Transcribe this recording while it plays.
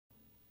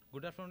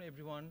Good afternoon,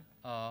 everyone.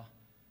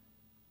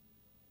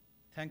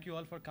 Thank you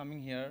all for coming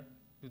here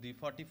to the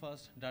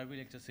 41st Derby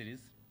Lecture Series.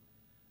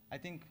 I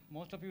think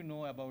most of you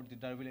know about the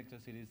Derby Lecture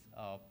Series.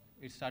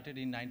 It started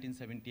in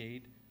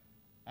 1978,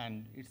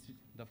 and it's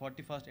the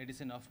 41st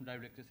edition of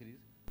Derby Lecture Series.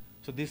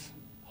 So this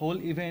whole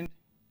event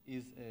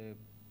is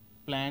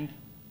planned,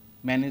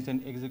 managed,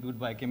 and executed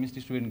by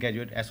Chemistry Student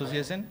Graduate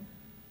Association.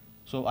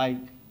 So I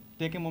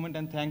take a moment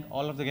and thank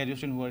all of the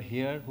graduates who are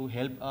here, who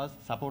help us,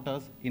 support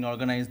us in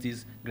organize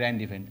this grand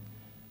event.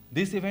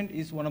 This event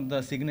is one of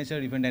the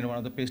signature event and one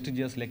of the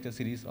prestigious lecture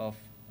series of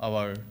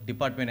our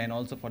department and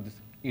also for this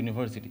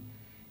university.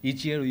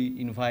 Each year we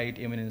invite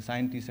eminent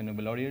scientists and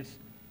Nobel laureates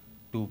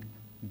to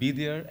be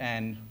there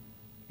and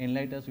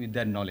enlighten us with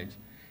their knowledge.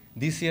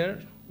 This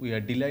year we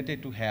are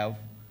delighted to have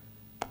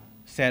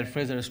Sir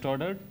Fraser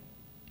Stoddart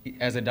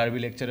as a Derby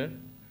lecturer.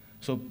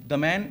 So the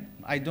man,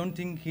 I don't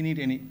think he need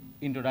any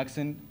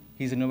introduction.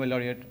 He's a Nobel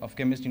laureate of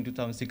chemistry in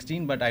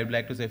 2016, but I would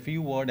like to say a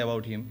few words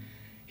about him.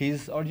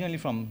 He's originally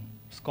from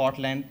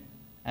Scotland,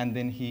 and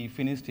then he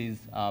finished his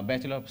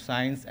Bachelor of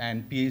Science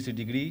and PhD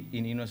degree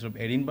in University of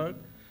Edinburgh.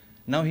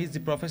 Now he's the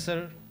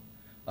professor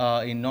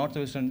in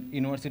Northwestern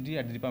University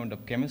at the Department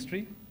of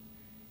Chemistry.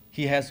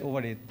 He has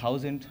over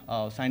 1,000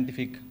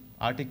 scientific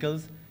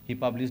articles he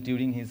published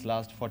during his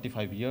last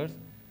 45 years.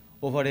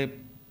 Over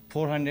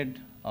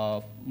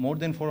more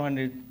than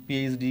 400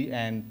 PhD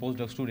and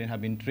postdoc students have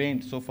been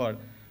trained so far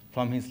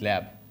from his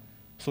lab.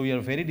 So we are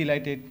very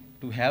delighted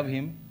to have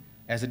him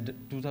as a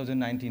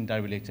 2019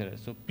 Derby lecturer.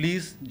 So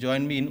please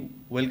join me in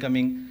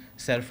welcoming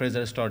Sir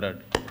Fraser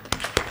Stoddart.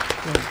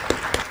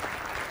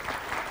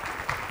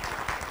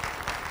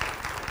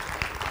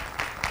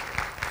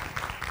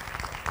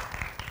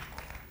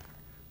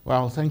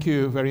 Well, thank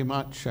you very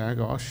much,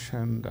 Gosh,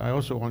 and I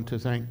also want to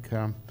thank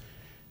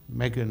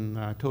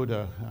Megan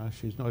Toda.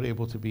 She's not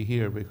able to be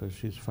here because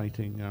she's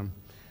fighting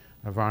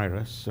a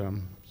virus,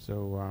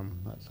 so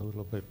that's a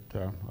little bit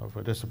of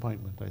a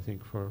disappointment, I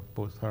think, for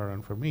both her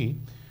and for me.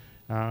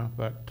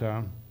 But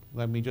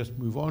let me just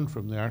move on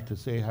from there to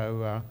say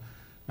how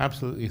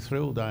absolutely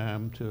thrilled I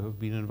am to have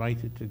been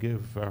invited to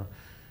give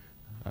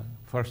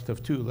first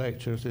of two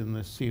lectures in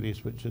this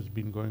series, which has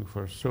been going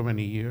for so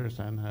many years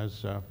and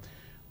has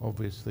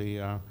obviously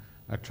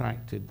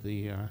attracted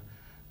the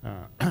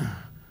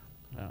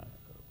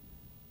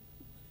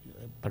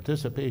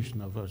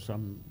participation of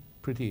some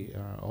pretty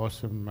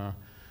awesome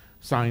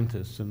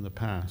scientists in the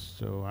past.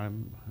 So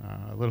I'm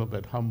a little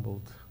bit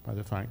humbled by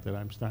the fact that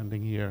I'm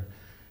standing here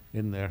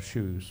in their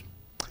shoes.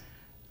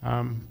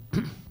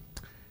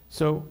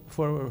 So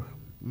for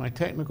my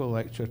technical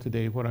lecture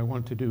today, what I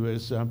want to do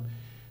is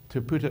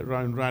to put it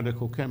around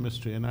radical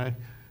chemistry, and I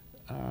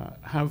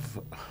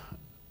have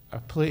a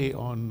play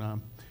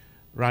on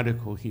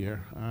radical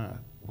here.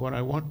 What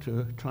I want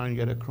to try and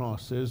get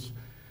across is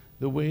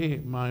the way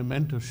my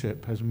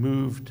mentorship has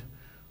moved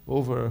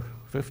over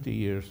 50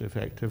 years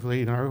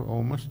effectively now,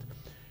 almost,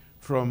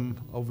 from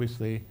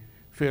obviously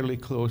fairly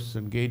close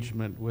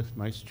engagement with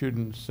my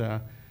students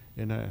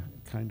in a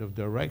kind of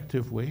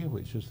directive way,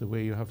 which is the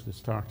way you have to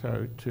start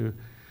out, to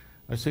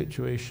a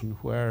situation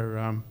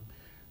where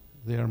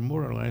they are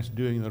more or less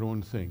doing their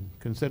own thing.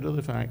 Consider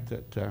the fact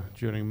that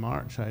during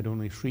March I had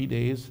only 3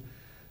 days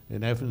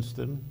in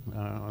Evanston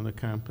on the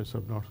campus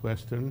of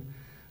Northwestern.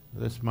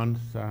 This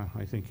month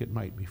I think it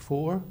might be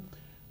 4.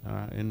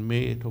 In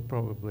May it'll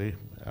probably,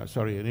 what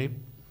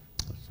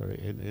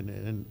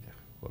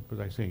was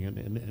I saying?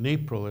 In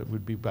April it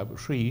would be about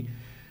 3.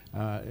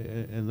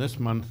 In this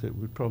month it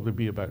would probably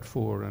be about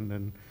 4, and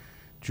in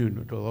June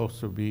it will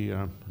also be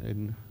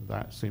in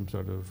that same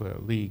sort of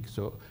league.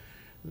 So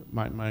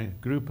my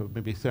group of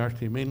maybe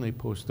 30, mainly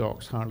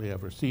postdocs, hardly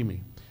ever see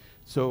me.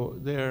 So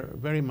they're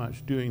very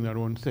much doing their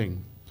own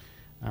thing.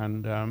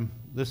 And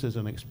this is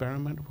an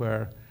experiment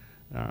where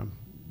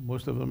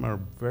most of them are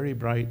very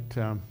bright,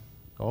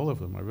 all of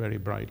them are very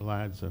bright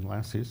lads and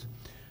lassies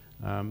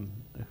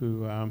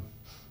who,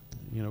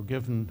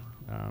 given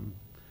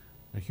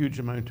a huge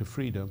amount of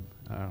freedom,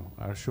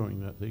 are showing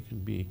that they can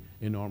be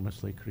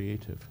enormously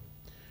creative.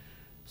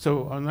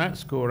 So on that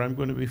score, I'm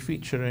going to be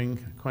featuring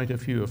quite a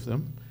few of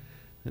them.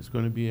 It's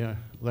going to be a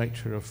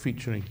lecture of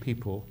featuring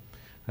people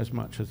as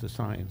much as the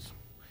science.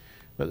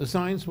 But the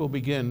science will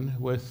begin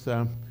with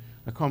a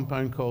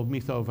compound called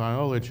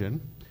methylviologen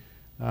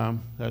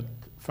that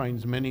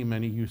finds many,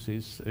 many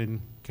uses in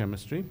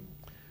chemistry,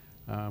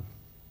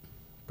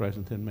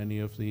 present in many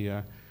of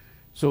the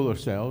solar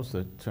cells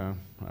that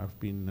have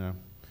been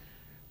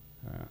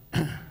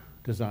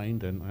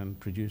designed and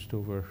produced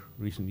over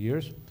recent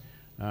years.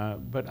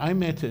 But I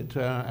met it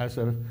as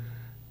a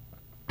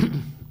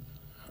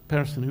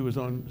person who was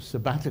on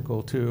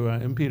sabbatical to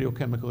Imperial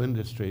Chemical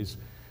Industries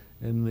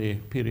in the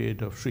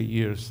period of 3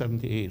 years,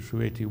 78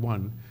 through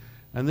 81.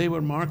 And they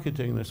were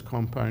marketing this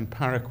compound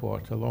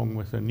paraquat along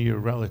with a near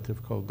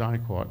relative called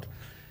diquat,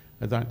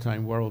 at that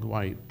time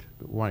worldwide,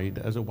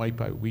 as a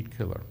wipeout weed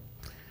killer.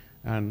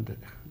 And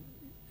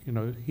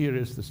here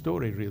is the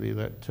story really,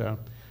 that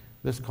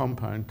this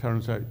compound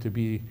turns out to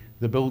be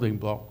the building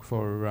block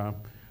for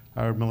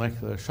our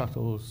molecular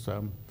shuttles,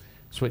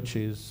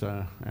 switches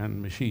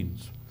and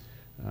machines.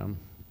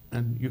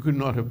 And you could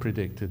not have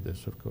predicted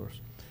this, of course,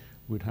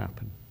 would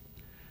happen.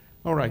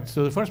 All right,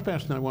 so the first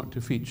person I want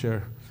to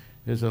feature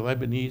is a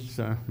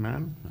Lebanese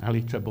man,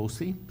 Ali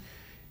Trabosi.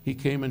 He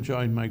came and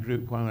joined my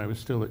group while I was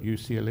still at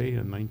UCLA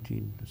in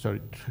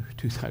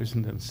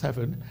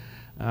 2007,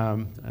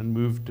 and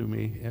moved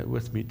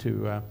with me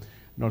to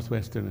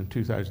Northwestern in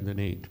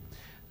 2008.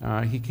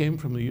 He came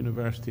from the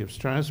University of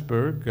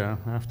Strasbourg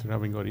after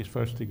having got his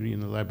first degree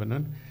in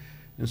Lebanon.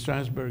 In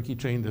Strasbourg, he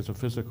trained as a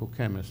physical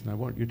chemist, and I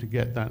want you to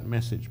get that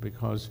message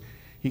because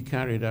he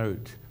carried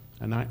out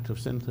an act of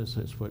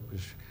synthesis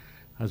which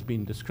has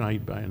been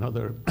described by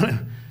another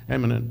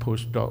eminent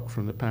postdoc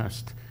from the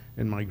past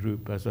in my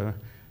group as a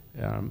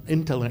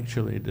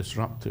intellectually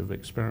disruptive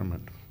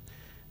experiment.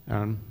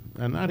 And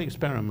that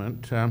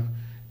experiment,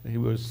 he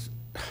was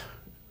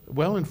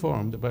well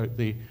informed about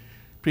the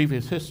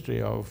previous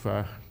history of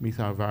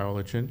methyl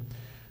viologen,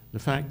 the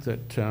fact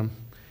that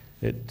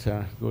it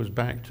goes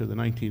back to the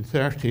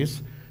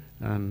 1930s,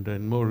 and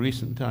in more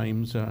recent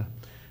times,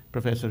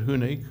 Professor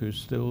Hunig, who's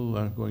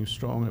still going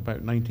strong,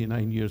 about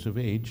 99 years of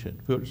age at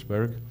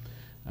Würzburg,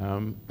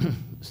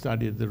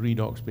 studied the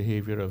redox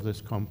behavior of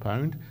this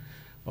compound.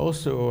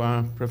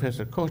 Also,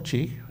 Professor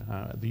Kochi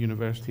at the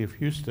University of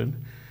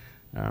Houston,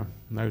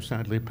 now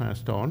sadly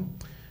passed on.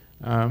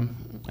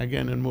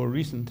 Again, in more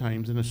recent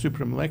times, in a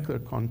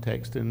supramolecular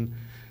context, in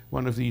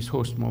one of these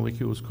host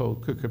molecules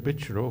called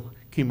cucurbituril,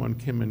 Kimon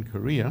Kim in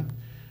Korea.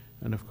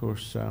 And of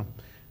course,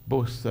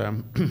 both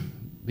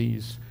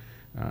these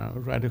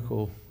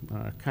radical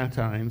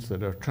cations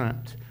that are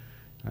trapped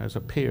as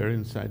a pair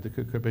inside the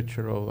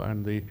cucurbituril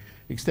and the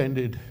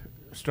extended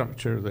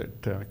structure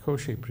that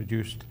Kochi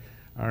produced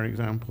are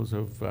examples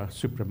of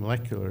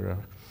supramolecular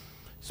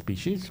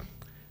species.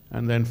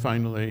 And then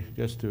finally,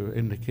 just to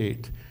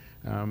indicate,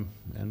 and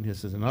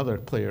this is another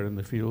player in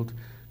the field,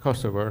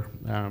 Kosovar,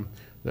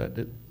 that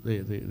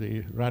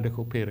the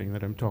radical pairing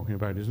that I'm talking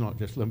about is not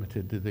just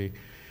limited to the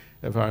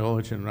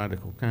viologen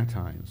radical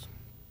cations.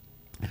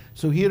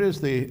 So here is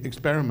the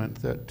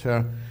experiment that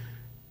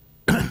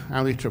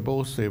Ali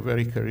Trabosi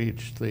very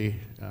courageously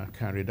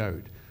carried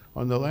out.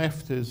 On the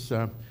left is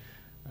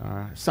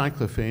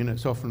cyclophane.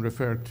 It's often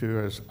referred to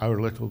as our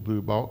little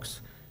blue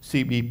box.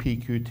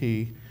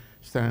 CBPQT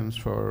stands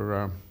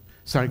for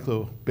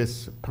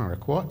cyclobis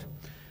paraquat.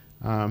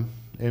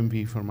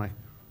 MV for my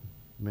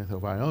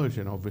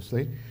methyl-viologen,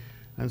 obviously.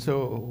 And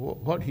so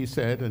what he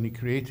said, and he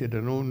created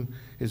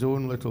his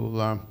own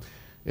little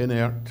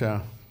inert,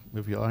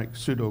 if you like,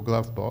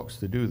 pseudo-glove box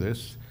to do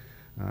this,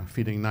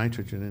 feeding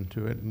nitrogen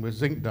into it. And with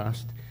zinc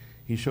dust,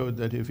 he showed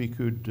that if he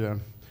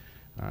could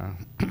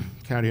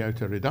carry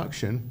out a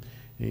reduction,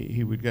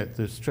 he would get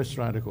this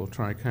tris-radical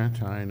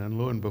trication, and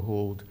lo and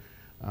behold,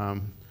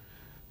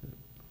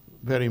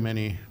 very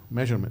many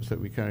measurements that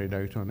we carried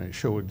out on it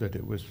showed that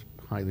it was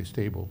highly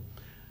stable.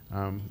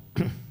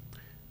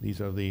 These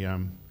are the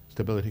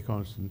stability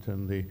constant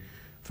and the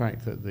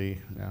fact that the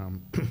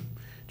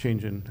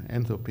change in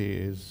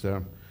enthalpy is,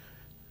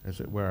 as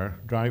it were,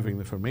 driving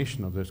the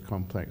formation of this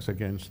complex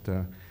against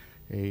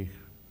a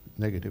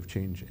negative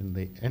change in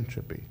the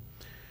entropy.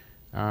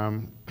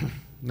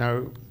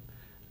 Now,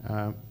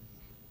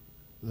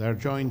 there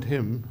joined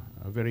him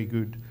a very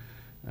good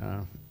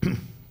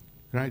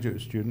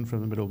graduate student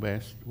from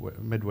the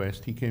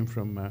Midwest. He came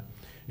from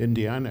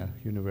Indiana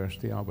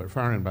University, Albert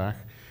Fahrenbach,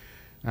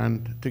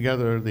 and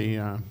together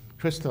they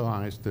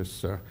crystallized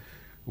this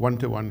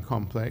one-to-one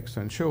complex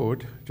and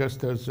showed,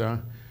 just as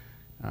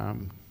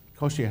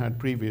Koshi had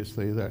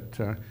previously,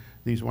 that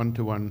these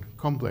one-to-one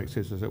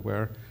complexes, as it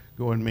were,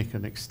 go and make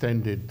an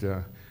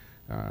extended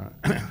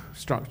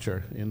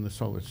structure in the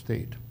solid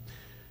state.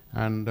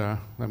 And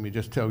let me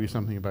just tell you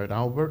something about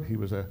Albert. He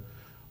was an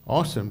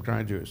awesome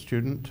graduate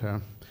student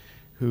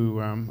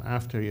who,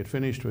 after he had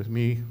finished with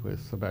me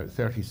with about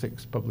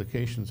 36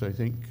 publications, I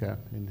think,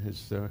 in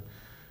his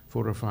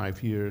 4 or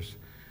 5 years,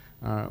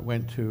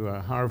 went to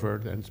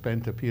Harvard and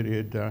spent a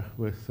period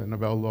with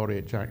Nobel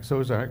laureate Jack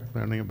Sozak,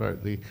 learning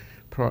about the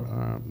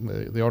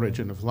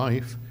origin of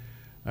life.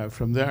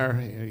 From there,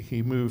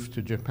 he moved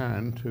to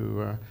Japan,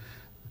 to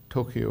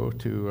Tokyo,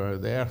 to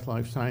the Earth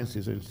Life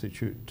Sciences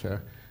Institute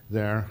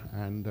there,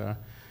 and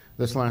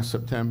this last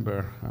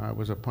September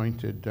was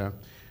appointed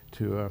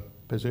to a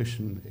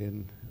position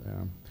in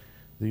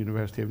the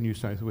University of New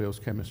South Wales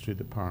Chemistry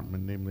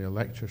Department, namely a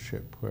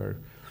lectureship, where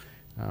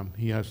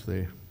he has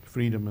the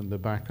freedom and the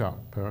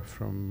backup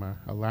from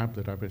a lab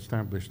that I've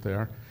established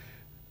there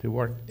to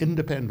work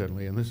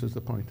independently, and this is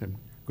the point I'm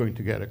going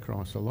to get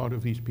across. A lot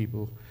of these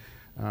people,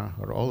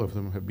 or all of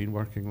them, have been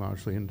working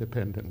largely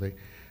independently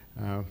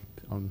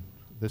on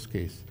this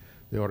case,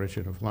 the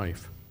origin of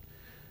life.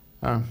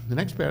 The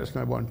next person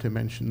I want to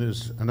mention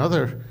is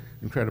another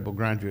incredible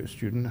graduate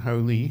student, Hao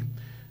Li.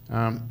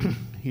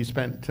 He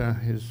spent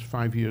his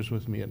 5 years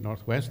with me at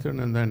Northwestern,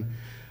 and then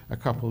a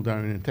couple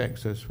down in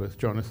Texas with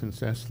Jonathan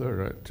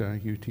Sessler at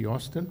UT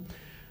Austin,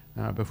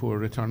 before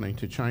returning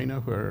to China,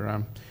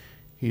 where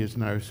he is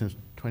now, since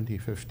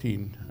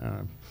 2015,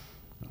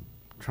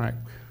 track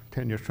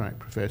tenure-track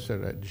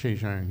professor at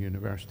Zhejiang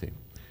University.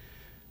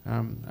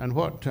 And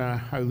what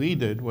Hao Li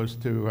did was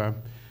to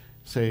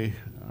say,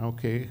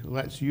 okay,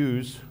 let's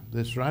use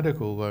this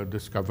radical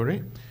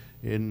discovery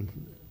in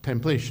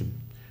templation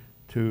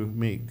to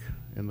make,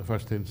 in the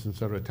first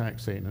instance, a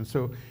ritaxane. And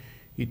so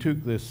he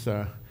took this,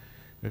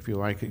 if you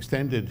like,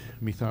 extended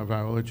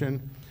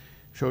methyl-viologen,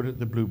 showed it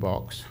the blue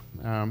box,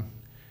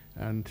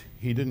 and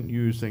he didn't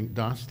use zinc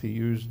dust. He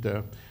used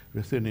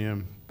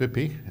ruthenium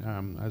bipi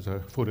as a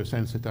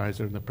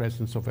photosensitizer in the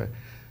presence of a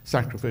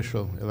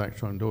sacrificial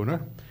electron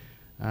donor,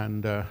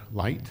 and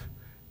light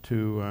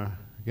to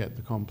get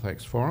the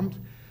complex formed.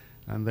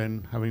 And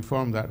then, having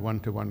formed that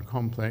one-to-one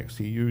complex,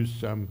 he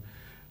used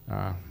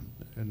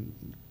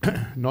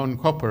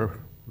non-copper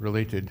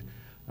related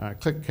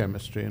click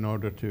chemistry in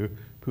order to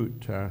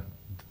put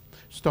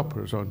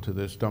stoppers onto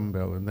this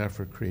dumbbell and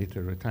therefore create a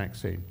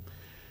ritaxane.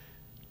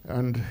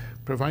 And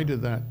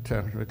provided that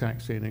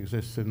ritaxane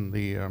exists in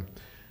the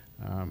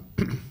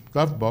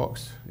glove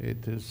box,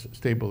 it is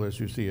stable as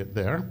you see it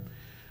there.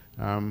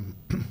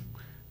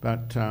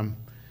 But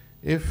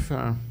if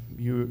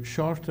you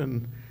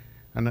shorten,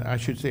 and I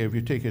should say if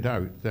you take it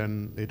out,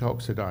 then it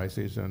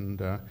oxidizes,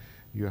 and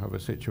you have a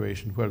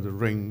situation where the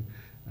ring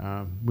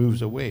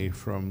moves away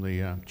from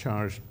the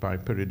charged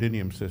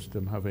bipyridinium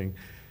system, having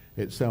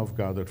itself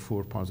gathered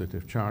 4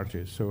 positive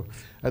charges. So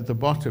at the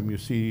bottom you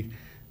see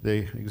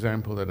the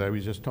example that I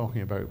was just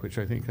talking about, which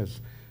I think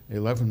has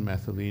 11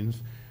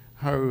 methylenes,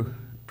 how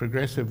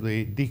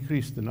progressively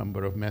decreased the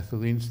number of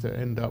methylenes to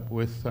end up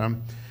with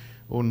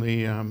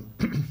only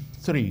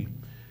 3.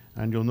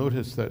 And you'll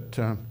notice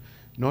that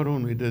not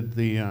only did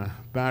the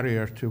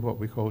barrier to what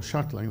we call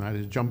shuttling, that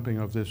is jumping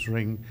of this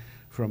ring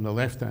from the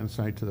left-hand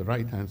side to the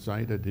right-hand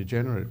side, a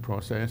degenerate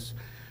process,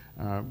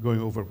 going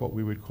over what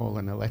we would call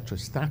an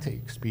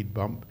electrostatic speed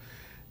bump,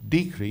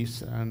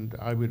 decrease, and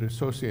I would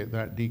associate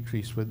that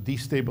decrease with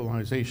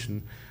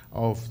destabilization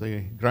of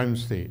the ground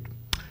state.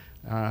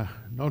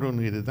 Not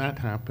only did that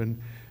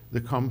happen,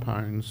 the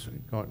compounds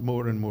got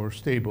more and more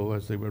stable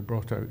as they were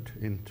brought out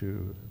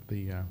into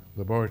the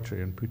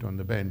laboratory and put on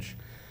the bench,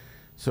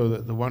 so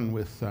that the one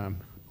with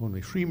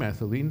only 3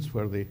 methylenes,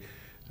 where the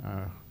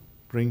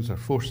rings are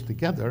forced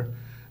together,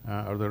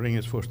 or the ring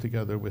is forced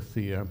together with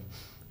the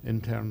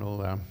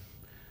internal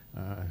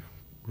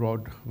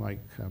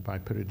rod-like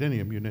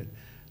bipyridinium unit,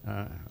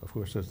 of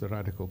course, as the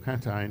radical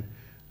cation.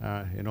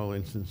 In all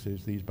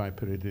instances, these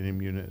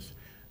bipyridinium units,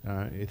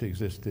 it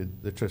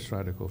existed, the tris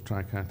radical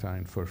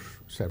trication, for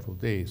several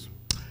days.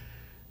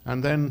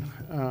 And then,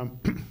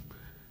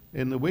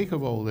 in the wake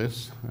of all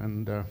this,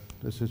 and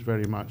this is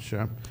very much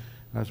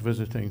as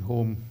visiting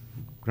home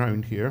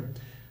ground here,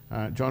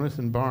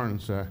 Jonathan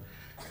Barnes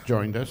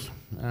joined us,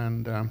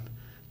 and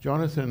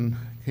Jonathan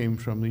came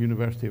from the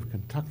University of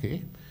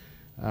Kentucky.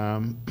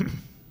 I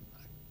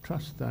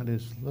trust that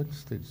is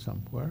listed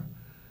somewhere.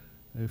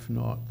 If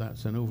not,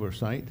 that's an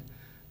oversight.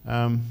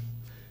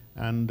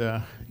 And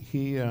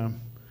he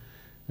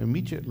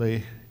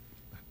immediately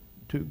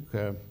took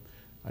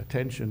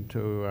attention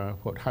to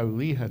what Hao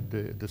Li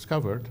had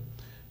discovered,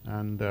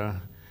 and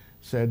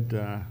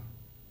said,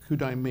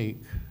 could I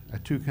make a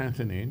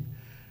 2-catenane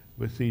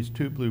with these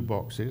 2 blue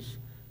boxes,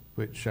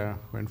 which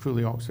when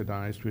fully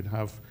oxidized would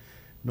have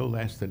no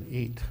less than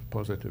 8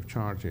 positive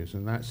charges.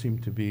 And that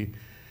seemed to be,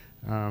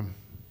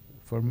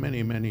 for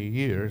many, many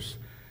years,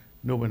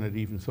 no one had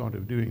even thought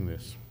of doing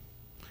this.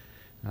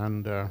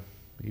 And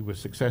he was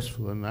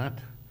successful in that.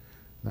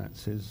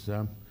 That's his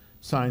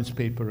science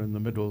paper in the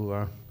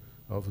middle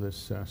of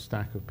this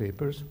stack of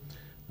papers.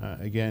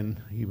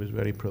 Again, he was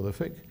very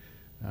prolific,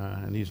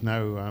 and he's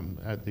now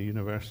at the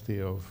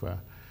University of,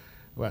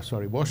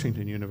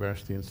 Washington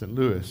University in St.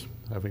 Louis,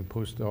 having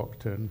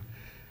postdoced in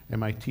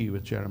MIT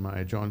with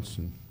Jeremiah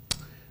Johnson.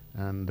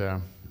 And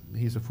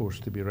he's a force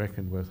to be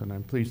reckoned with, and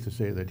I'm pleased to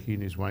say that he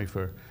and his wife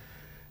are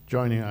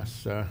joining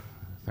us,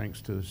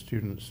 thanks to the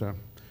students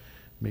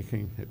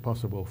making it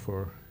possible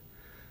for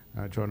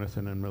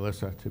Jonathan and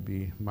Melissa to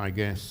be my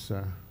guests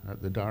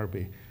at the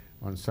Derby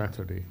on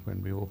Saturday,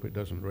 when we hope it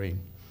doesn't rain.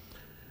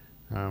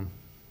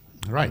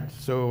 Right,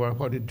 so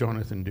what did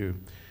Jonathan do?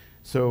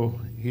 So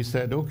he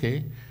said,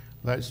 okay,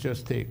 let's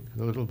just take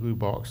the little blue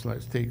box,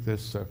 let's take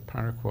this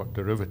paraquat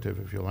derivative,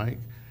 if you like,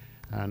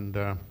 and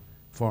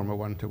form a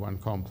 1-to-1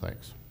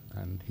 complex.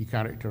 And he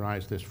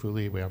characterized this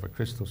fully. We have a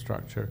crystal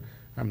structure.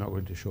 I'm not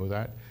going to show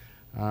that.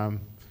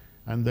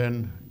 And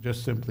then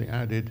just simply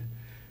added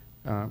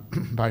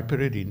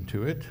bipyridine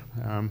to it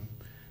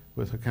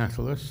with a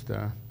catalyst,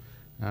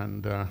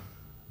 and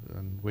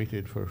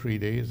waited for 3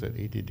 days at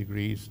 80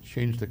 degrees,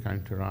 changed the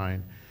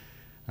counterion,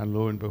 and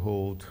lo and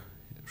behold,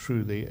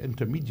 through the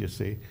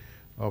intermediacy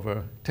of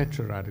a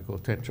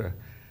tetraradical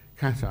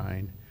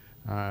tetracation,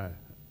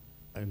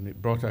 and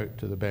it brought out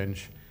to the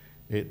bench,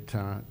 it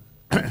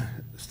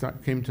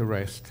came to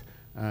rest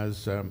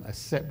as a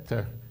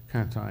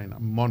septacation, a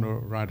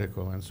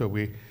monoradical. And so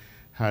we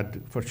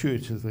had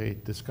fortuitously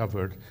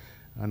discovered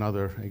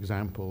another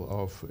example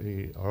of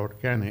an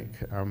organic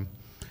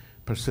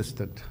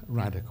persistent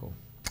radical.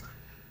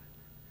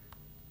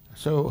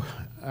 So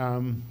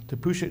to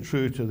push it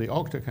through to the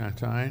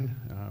octacation,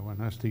 one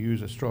has to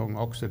use a strong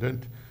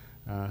oxidant,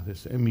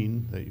 this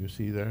imine that you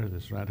see there,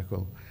 this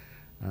radical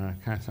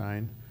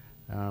cation,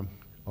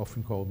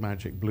 often called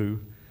magic blue,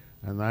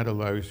 and that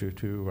allows you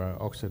to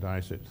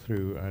oxidize it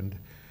through. And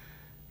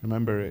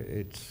remember,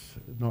 it's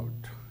not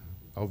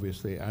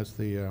obviously as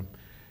the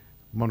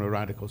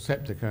monoradical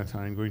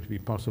septacation going to be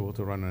possible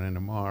to run an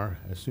NMR.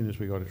 As soon as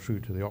we got it through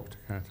to the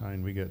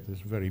octacation, we get this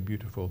very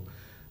beautiful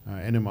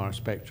NMR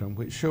spectrum,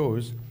 which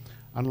shows,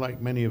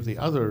 unlike many of the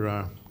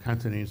other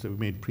catenanes that we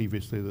made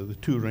previously, that the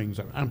two rings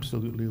are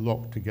absolutely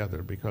locked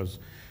together, because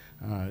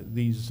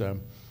these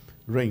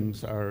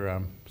rings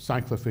are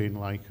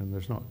cyclophane-like, and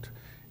there's not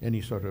any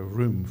sort of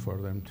room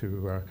for them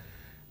to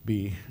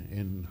be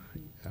in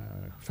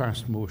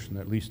fast motion,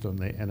 at least on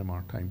the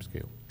NMR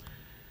timescale.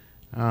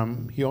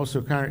 He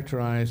also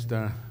characterized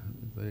the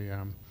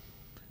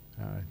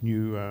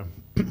new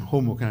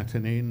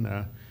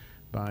homocatenane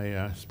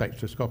by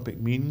spectroscopic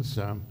means,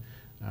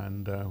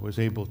 and was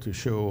able to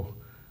show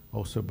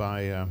also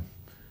by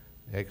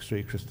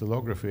X-ray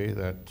crystallography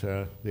that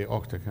the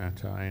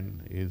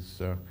octacation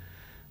is,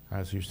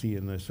 as you see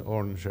in this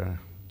orange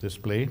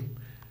display.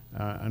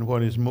 And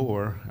what is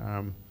more,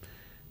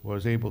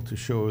 was able to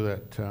show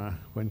that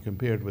when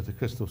compared with the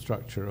crystal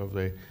structure of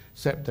the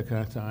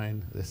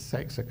septacation, the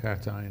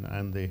sexacation,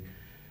 and the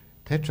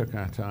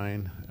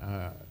tetracation,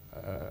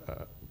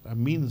 a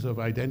means of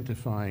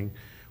identifying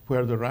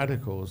where the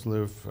radicals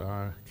live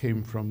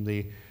came from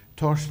the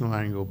torsional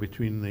angle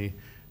between the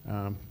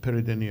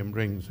pyridinium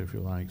rings, if you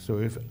like. So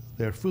if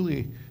they're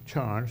fully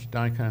charged,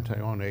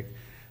 dicationic,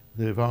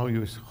 the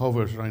value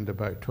hovers around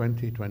about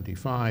 20,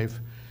 25.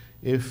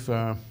 If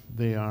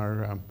they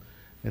are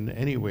in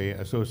any way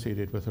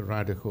associated with a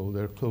radical,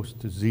 they're close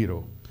to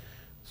 0.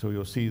 So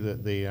you'll see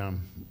that the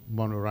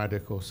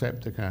monoradical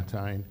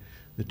septacation,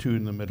 the two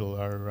in the middle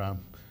are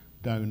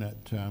down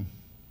at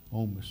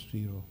almost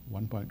 0,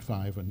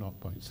 1.5 and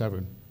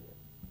 0.7.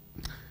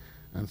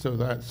 And so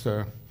that's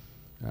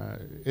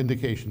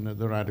indication that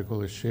the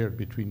radical is shared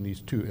between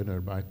these two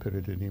inner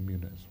bipyridinium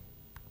units.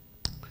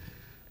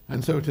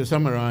 And so to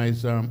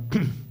summarize the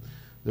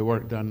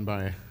work done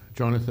by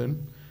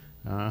Jonathan,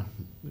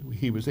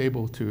 he was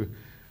able to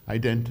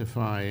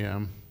identify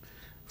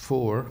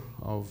 4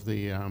 of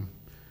the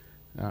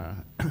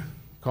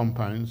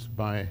compounds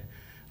by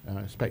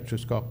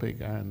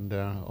spectroscopic and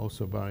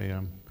also by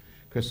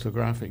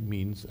crystallographic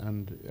means,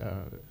 and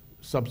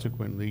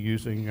subsequently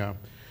using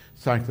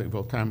cyclic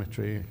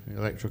voltammetry,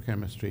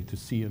 electrochemistry, to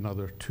see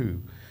another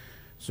 2.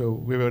 So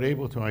we were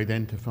able to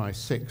identify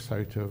 6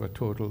 out of a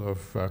total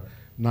of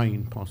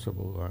 9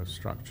 possible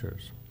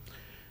structures.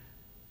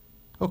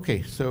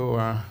 Okay,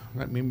 so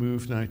let me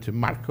move now to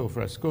Marco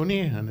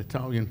Frasconi, an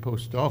Italian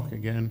postdoc,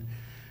 again,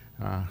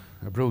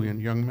 a brilliant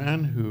young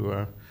man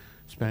who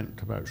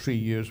spent about 3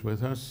 years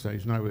with us.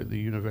 He's now at the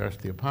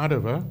University of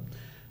Padua,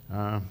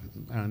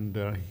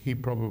 and he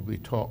probably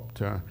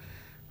topped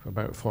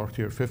about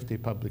 40 or 50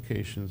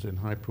 publications in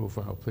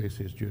high-profile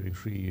places during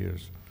 3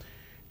 years,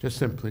 just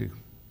simply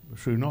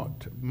through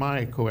not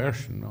my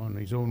coercion, on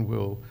his own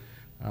will,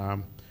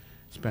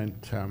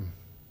 spent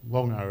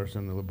long hours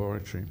in the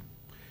laboratory.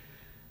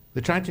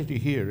 The tragedy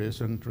here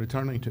is, in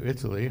returning to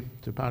Italy,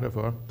 to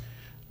Padua,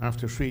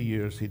 after 3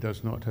 years, he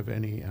does not have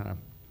any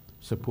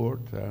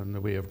support in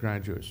the way of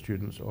graduate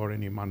students or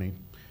any money.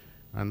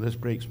 And this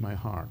breaks my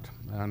heart.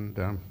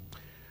 And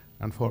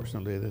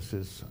unfortunately, this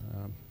is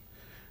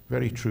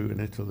very true in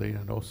Italy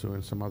and also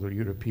in some other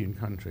European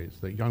countries,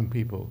 that young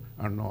people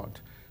are not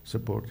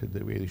supported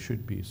the way they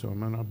should be. So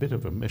I'm on a bit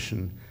of a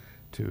mission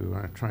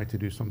to try to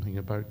do something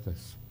about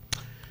this.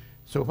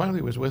 So while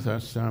he was with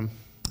us,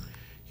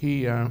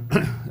 he,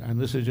 and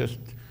this is just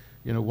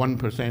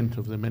 1%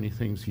 of the many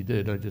things he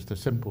did, just a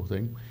simple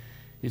thing.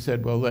 He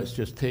said, well, let's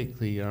just take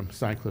the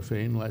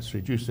cyclophane, let's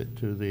reduce it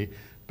to the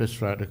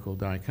bis radical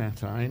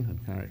dication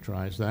and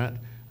characterize that,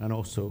 and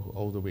also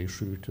all the way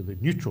through to the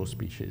neutral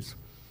species.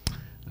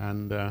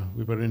 And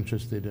we were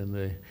interested in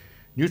the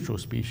neutral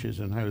species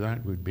and how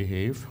that would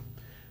behave.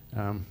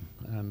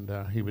 And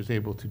he was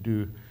able to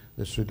do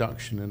this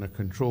reduction in a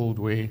controlled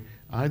way,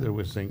 either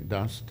with zinc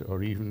dust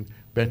or even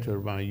better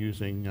by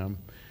using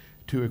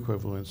 2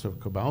 equivalents of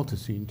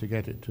cobaltocene to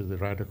get it to the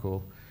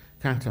radical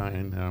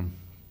cation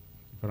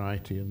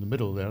variety in the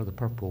middle there, the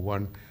purple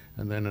one,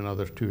 and then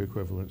another 2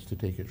 equivalents to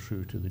take it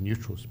through to the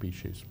neutral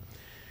species.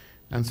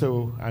 And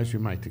so, as you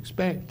might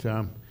expect,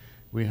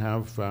 we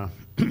have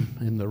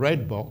in the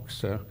red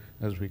box,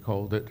 as we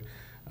called it,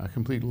 a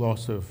complete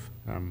loss of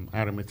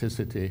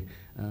aromaticity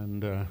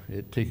and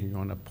it taking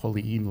on a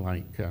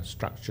polyene-like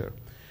structure.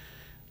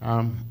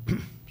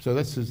 So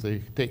this is the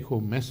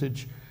take-home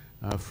message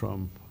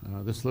from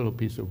this little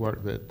piece of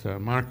work that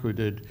Marco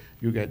did.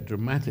 You get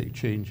dramatic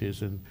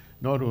changes in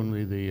not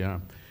only the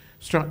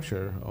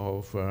structure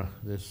of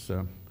this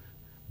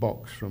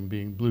box from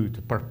being blue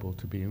to purple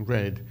to being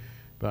red,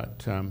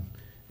 but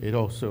it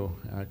also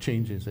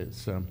changes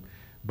its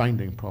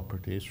binding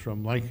properties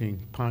from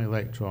liking pi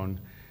electron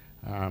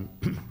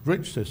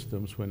rich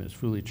systems when it's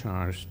fully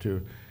charged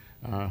to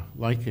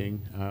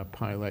liking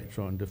pi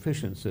electron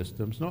deficient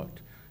systems, not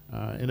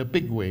in a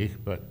big way,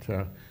 but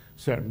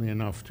certainly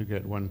enough to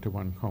get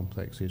one-to-one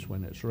complexes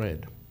when it's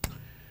read.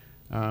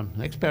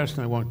 Next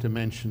person I want to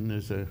mention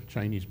is a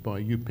Chinese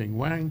boy, Yuping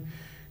Wang.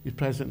 He's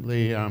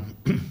presently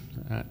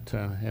at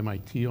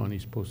MIT on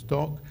his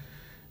postdoc.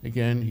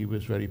 Again, he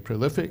was very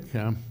prolific,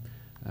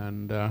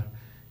 and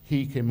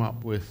he came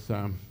up with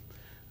a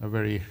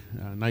very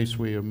nice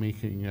way of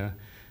making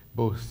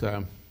both,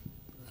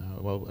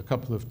 well, a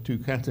couple of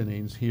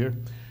 2-catenanes here.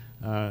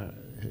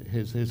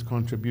 His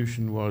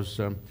contribution was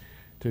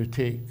to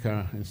take,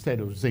 instead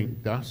of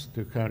zinc dust,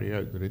 to carry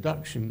out the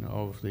reduction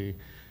of the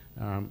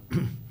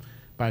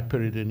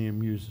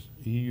bipyridinium,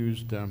 he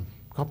used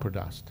copper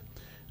dust.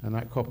 And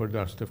that copper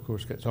dust, of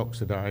course, gets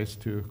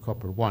oxidized to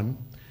copper-1,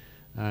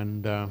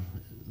 and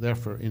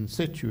therefore, in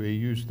situ, he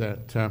used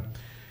that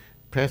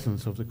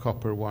presence of the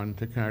copper-1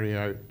 to carry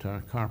out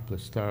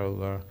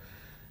Karplus-style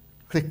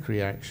click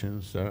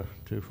reactions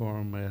to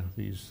form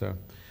these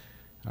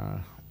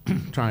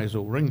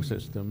triazole ring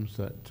systems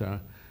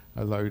that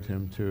allowed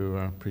him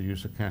to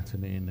produce a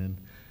catenane in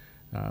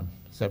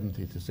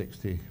 70 to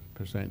 60%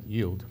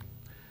 yield.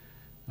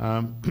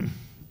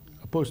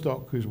 A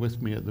postdoc who's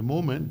with me at the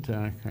moment,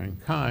 Kang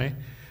Kai,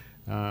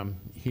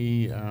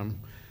 he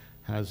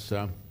has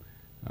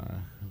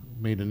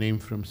made a name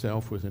for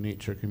himself with the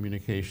Nature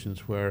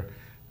Communications, where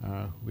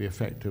we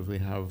effectively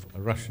have a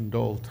Russian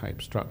doll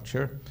type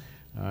structure.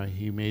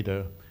 He made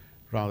a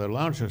rather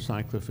larger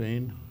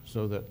cyclophane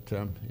so that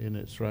in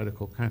its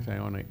radical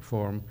cationic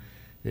form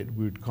it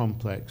would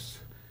complex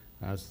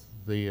as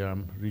the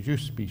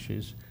reduced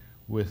species,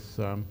 with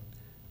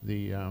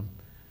the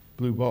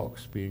blue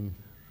box being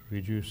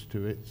reduced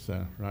to its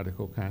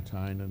radical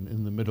cation, and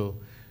in the middle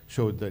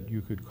showed that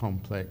you could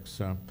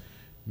complex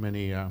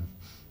many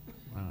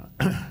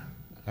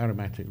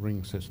aromatic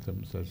ring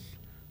systems, as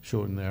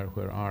shown there,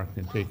 where R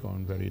can take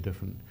on very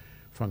different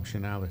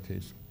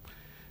functionalities.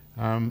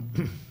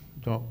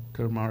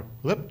 Dr. Mark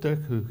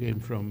Liptak, who came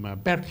from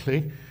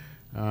Berkeley,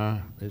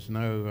 is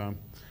now,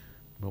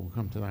 well, we'll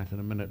come to that in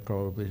a minute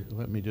probably.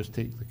 Let me just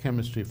take the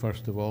chemistry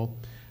first of all.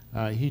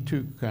 He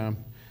took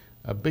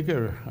a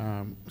bigger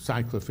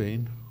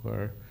cyclophane,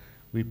 where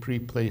we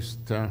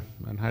pre-placed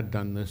and had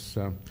done this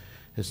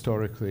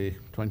historically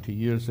 20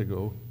 years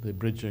ago, the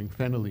bridging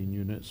phenylene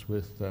units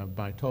with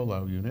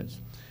bitolol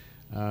units,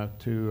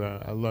 to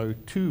allow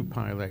 2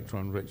 pi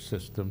electron rich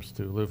systems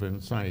to live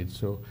inside.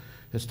 So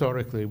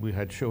historically we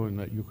had shown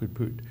that you could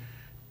put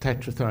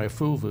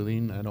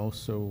tetrathiafulvalene and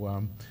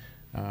also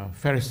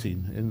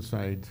ferrocene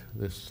inside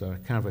this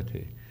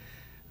cavity.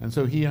 And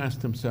so he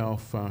asked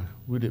himself,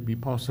 would it be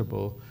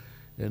possible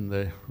in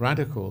the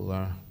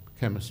radical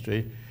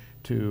chemistry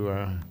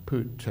to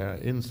put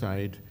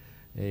inside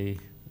a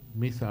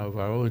methyl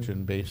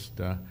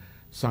viologen-based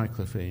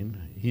cyclophane.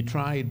 He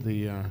tried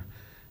the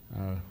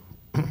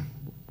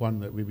one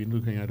that we've been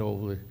looking at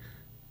all the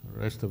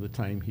rest of the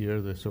time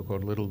here, the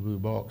so-called little blue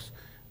box.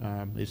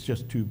 It's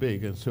just too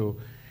big, and so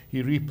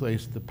he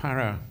replaced the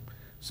para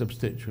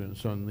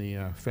substituents on the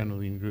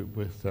phenylene group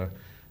with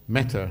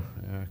meta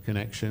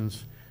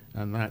connections,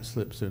 and that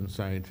slips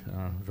inside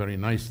very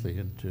nicely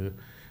into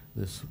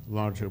this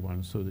larger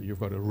one, so that you've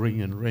got a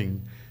ring-and-ring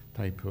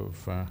type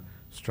of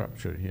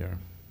structure here.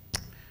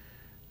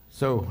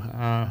 So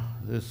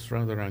this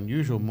rather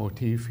unusual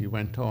motif, he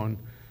went on,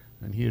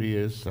 and here he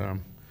is.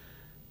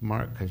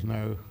 Mark has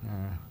now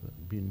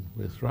been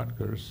with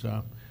Rutgers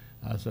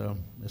as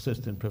an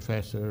assistant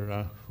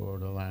professor for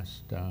the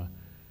last,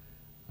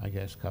 I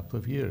guess, couple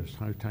of years.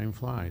 How time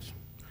flies.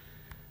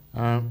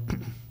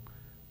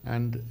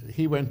 And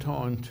he went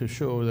on to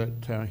show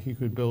that he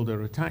could build a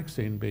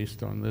ritaxane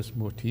based on this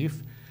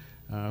motif,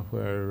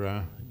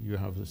 where you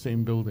have the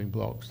same building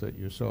blocks that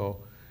you saw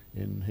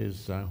in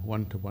his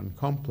one-to-one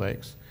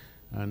complex.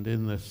 And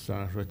in this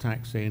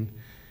ritaxane,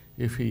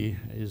 if he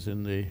is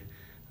in the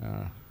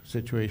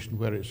situation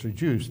where it's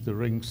reduced, the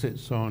ring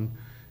sits on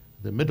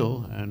the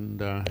middle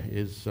and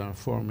is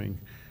forming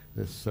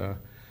this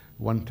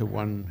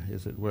one-to-one,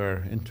 as it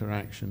were,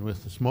 interaction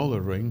with the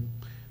smaller ring.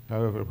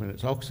 However, when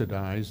it's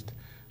oxidized,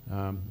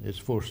 it's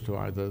forced to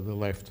either the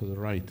left or the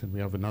right, and we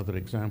have another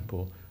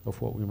example of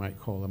what we might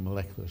call a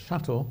molecular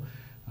shuttle,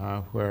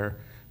 where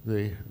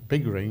the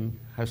big ring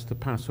has to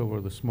pass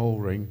over the small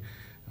ring,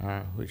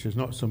 which is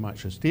not so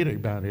much a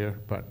steric barrier,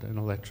 but an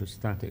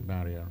electrostatic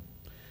barrier.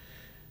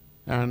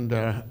 And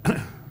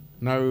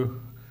now,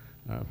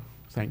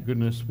 thank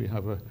goodness, we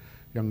have a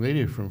young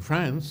lady from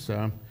France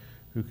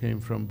who came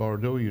from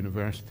Bordeaux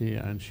University,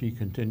 and she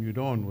continued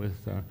on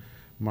with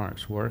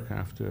Mark's work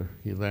after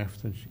he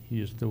left, and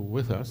he is still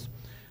with us.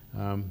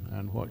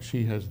 And what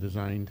she has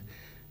designed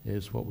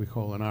is what we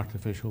call an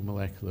artificial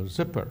molecular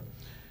zipper.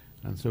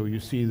 And so you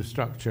see the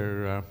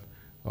structure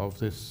of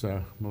this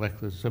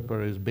molecular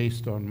zipper is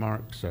based on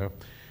Mark's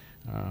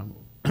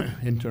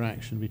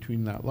interaction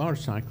between that large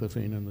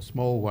cyclophane and the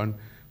small one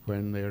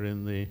when they're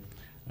in the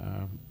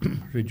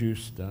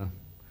reduced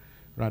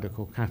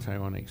radical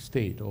cationic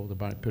state, all the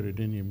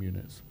bipyridinium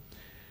units.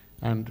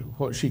 And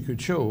what she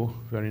could show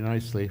very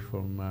nicely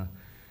from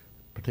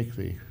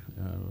particularly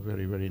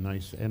very, very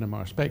nice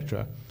NMR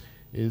spectra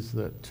is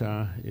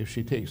that if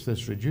she takes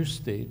this reduced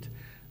state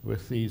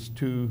with these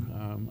two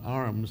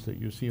arms that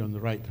you see on the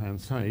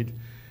right-hand side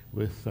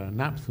with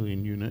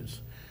naphthalene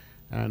units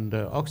and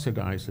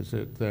oxidizes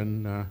it,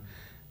 then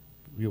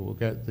you will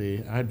get the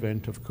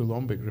advent of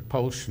Coulombic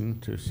repulsion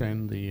to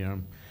send the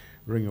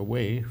ring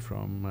away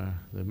from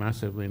the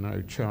massively now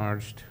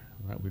charged,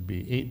 that would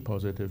be 8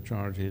 positive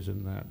charges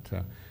in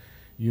that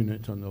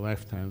unit on the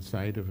left-hand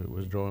side if it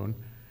was drawn,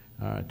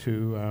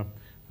 to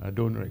a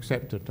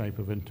donor-acceptor type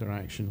of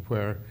interaction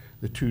where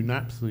the two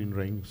naphthalene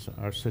rings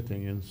are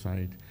sitting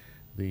inside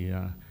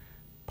the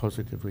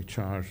positively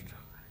charged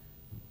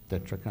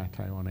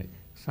tetracationic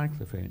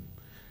cyclophane.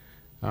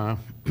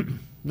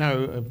 Now,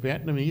 a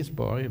Vietnamese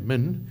boy,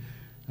 Minh,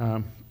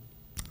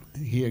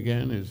 he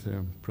again is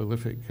a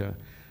prolific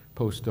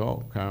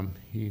postdoc.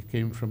 He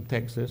came from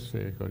Texas,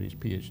 got his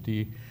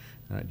PhD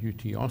at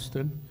UT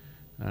Austin,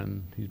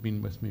 and he's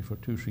been with me for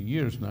 2-3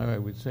 years now, I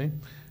would say.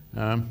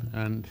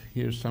 And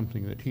here's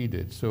something that he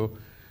did. So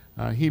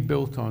he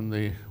built on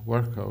the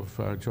work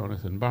of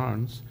Jonathan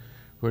Barnes,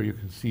 where you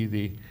can see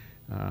the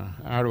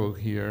arrow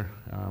here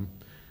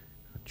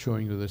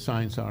showing you the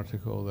science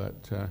article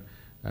that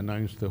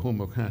announced the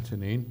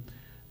homocatenane,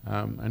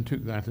 and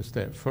took that a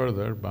step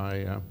further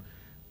by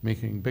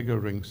making bigger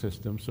ring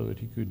systems so that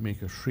he could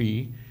make a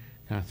 3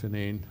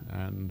 catenane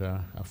and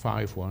a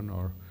 5 one,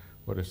 or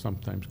what is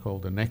sometimes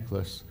called a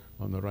necklace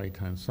on the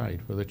right-hand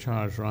side, where the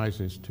charge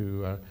rises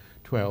to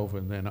 12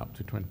 and then up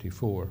to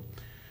 24.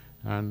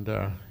 And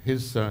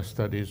his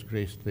studies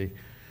graced the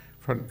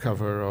front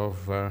cover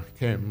of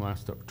Chem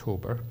last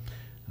October.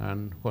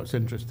 And what's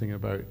interesting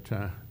about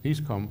these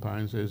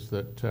compounds is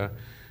that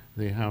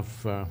they have,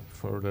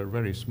 for their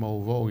very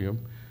small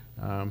volume,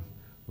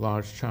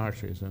 large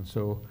charges. And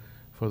so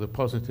for the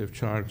positive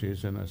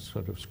charges in a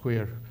sort of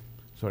square,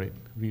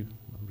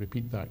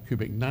 repeat that,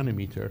 cubic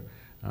nanometer,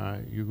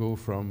 you go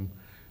from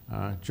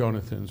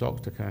Jonathan's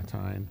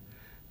octacation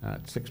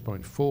at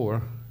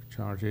 6.4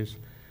 charges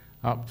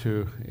up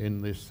to,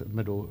 in this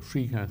middle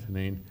 3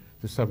 catenane,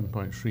 to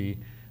 7.3,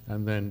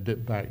 and then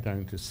dip back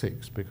down to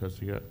 6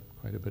 because you get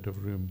quite a bit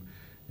of room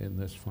in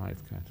this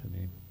 5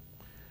 catenane.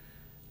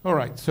 All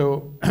right,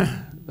 so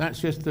that's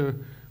just to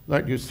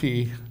let you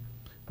see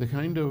the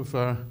kind of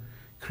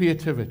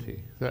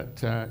creativity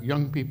that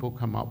young people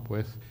come up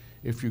with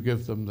if you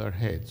give them their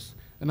heads.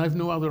 And I've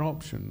no other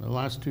option. The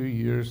last 2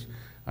 years,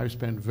 I've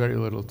spent very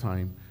little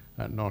time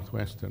at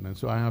Northwestern, and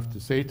so I have to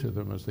say to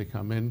them as they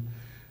come in,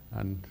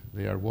 and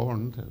they are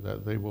warned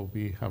that they will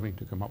be having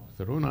to come up with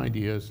their own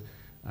ideas,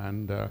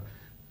 and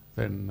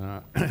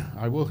then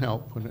I will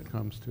help when it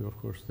comes to, of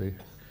course, the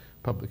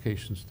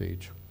publication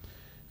stage.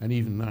 And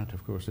even that,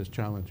 of course, is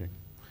challenging.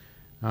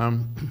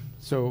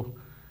 So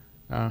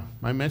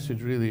my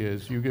message really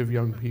is you give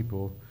young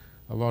people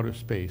a lot of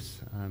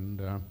space,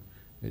 and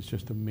it's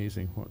just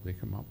amazing what they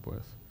come up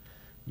with.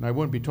 And I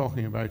won't be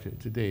talking about it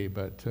today,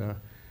 but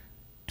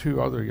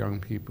 2 other young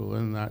people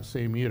in that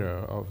same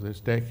era of this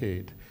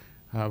decade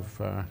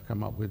have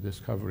come up with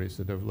discoveries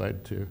that have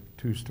led to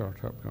 2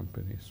 startup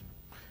companies.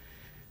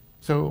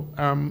 So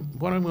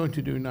what I'm going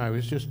to do now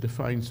is just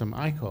define some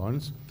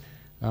icons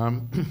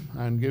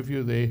and give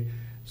you the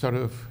sort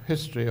of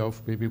history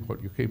of maybe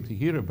what you came to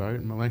hear about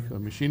in molecular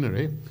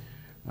machinery.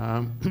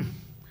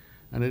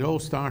 And it all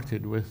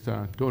started with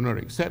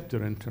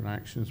donor-acceptor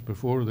interactions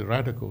before the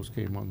radicals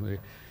came on the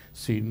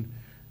scene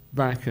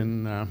back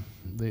in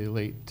the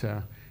late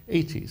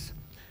 80s.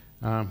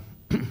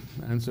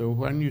 And so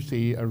when you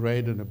see a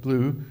red and a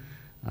blue,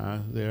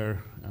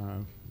 they're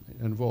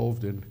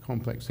involved in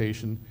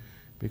complexation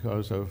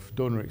because of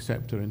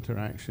donor-acceptor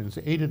interactions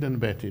aided and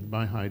abetted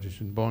by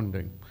hydrogen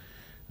bonding.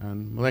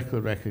 And molecular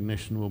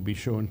recognition will be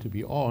shown to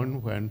be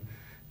on when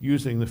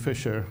using the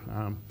Fisher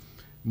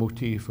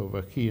motif of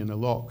a key in a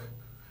lock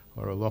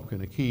or a lock in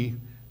a key.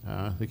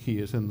 The key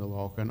is in the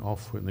lock, and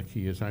off when the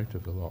key is out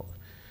of the lock.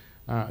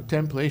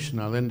 Templation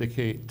I'll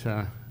indicate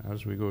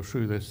as we go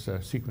through this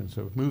sequence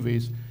of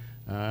movies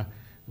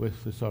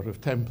with the sort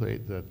of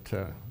template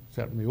that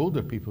certainly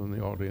older people in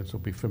the audience will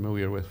be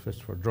familiar with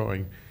just for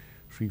drawing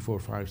 3, 4,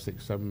 5,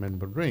 6,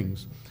 7-membered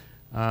rings.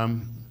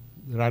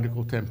 The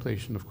radical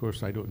templation, of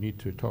course, I don't need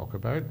to talk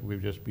about.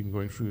 We've just been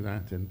going through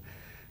that in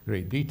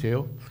great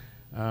detail.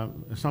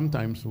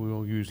 Sometimes we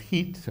will use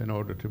heat in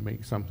order to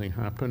make something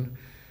happen.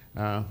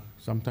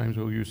 Sometimes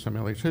we'll use some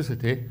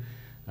electricity.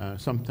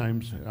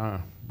 Sometimes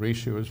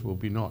ratios will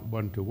be not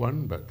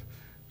 1-to-1, but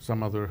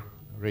some other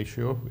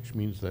ratio, which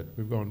means that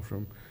we've gone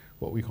from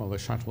what we call a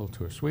shuttle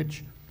to a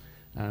switch.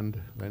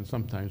 And then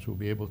sometimes we'll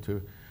be able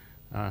to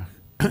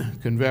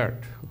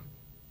convert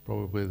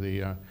probably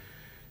the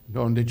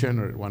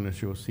non-degenerate one,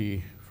 as you'll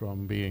see,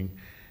 from being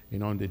a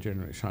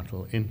non-degenerate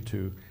shuttle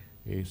into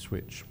a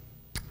switch.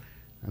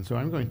 And so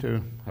I'm going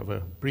to have a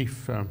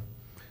brief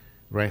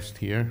rest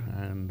here,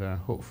 and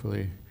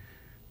hopefully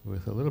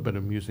with a little bit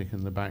of music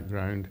in the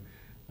background,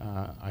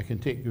 I can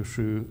take you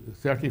through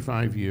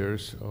 35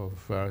 years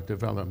of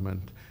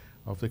development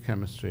of the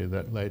chemistry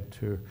that led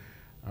to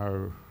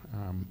our,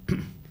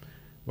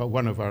 well,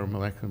 one of our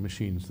molecular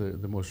machines,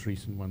 the most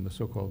recent one, the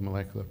so-called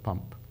molecular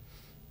pump.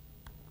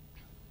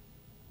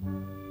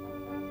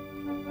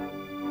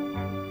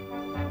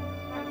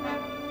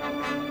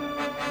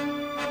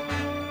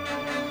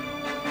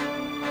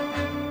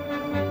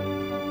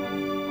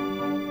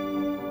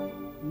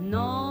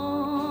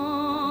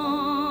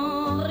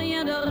 Non,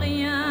 rien de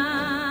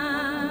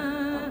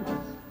rien.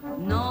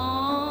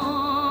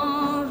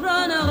 Non,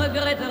 je ne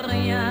regrette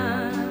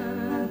rien.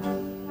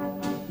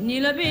 Ni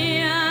le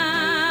bien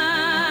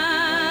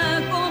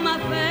qu'on m'a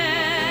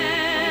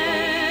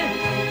fait,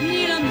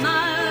 ni le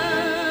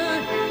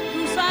mal,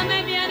 tout ça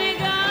m'est bien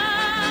égal.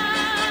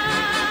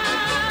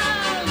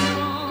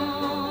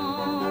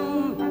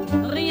 Non,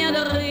 rien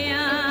de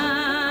rien.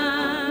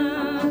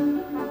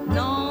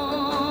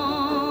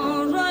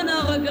 Non, je ne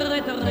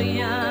regrette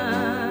rien.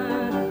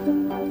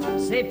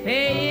 C'est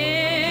payé.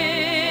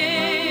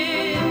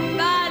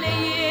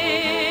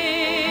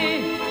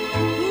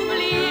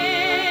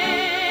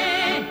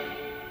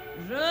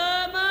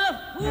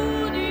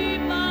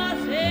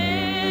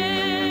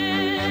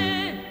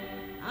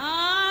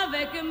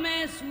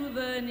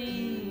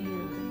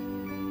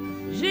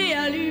 J'ai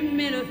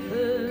allumé le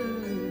feu,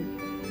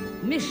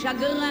 mes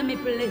chagrins, mes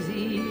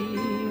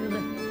plaisirs.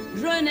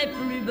 Je n'ai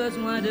plus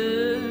besoin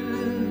de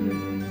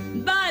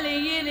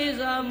balayer les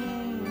amours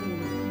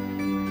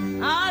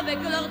avec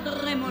leur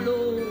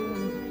trémolo,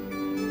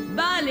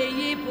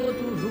 balayer pour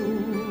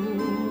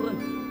toujours.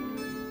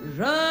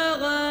 Je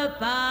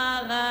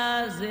repars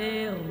à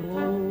zéro.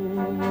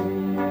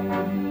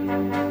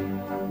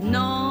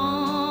 Non,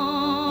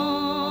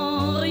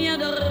 rien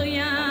de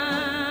rien.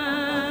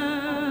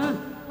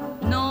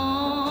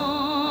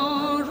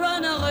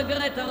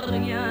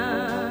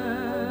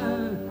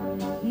 Rien,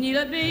 ni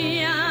le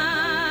bien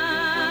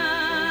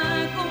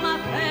qu'on m'a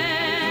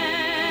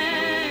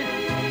fait,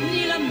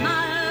 ni le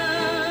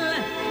mal,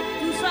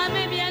 tout ça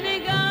m'est bien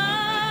égal.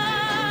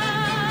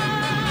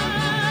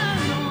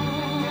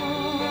 Non,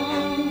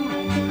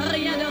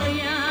 rien de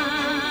rien.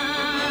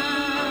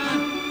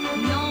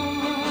 Non,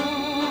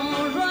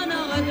 je ne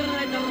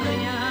regrette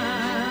rien,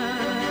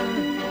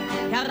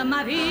 car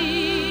ma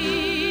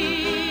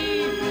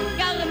vie,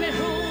 car mes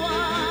jours,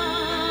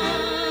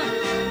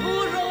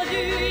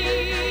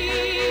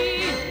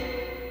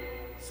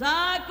 ça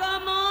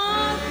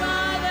commence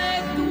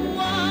avec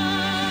toi.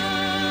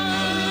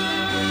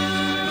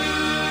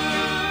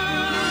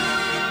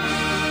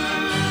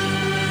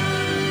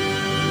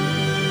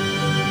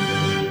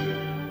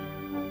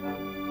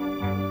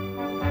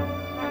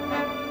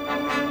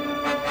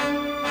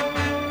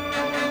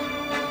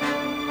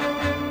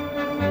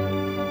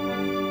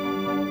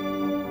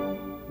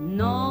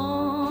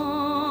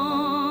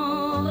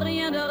 Non,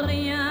 rien de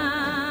rien.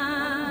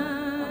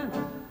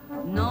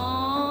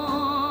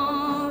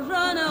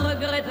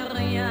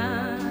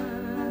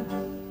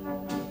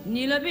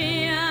 Ni le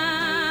bien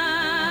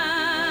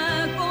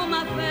qu'on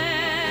m'a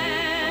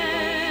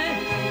fait,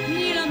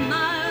 ni le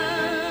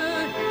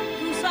mal,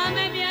 tout ça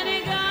m'est bien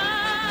égal.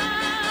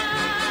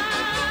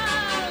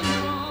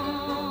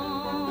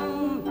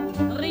 Non,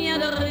 rien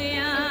de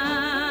rien.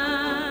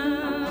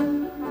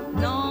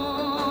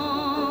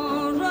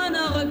 Non, je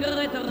ne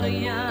regrette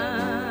rien.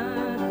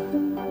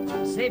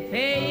 C'est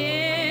payé.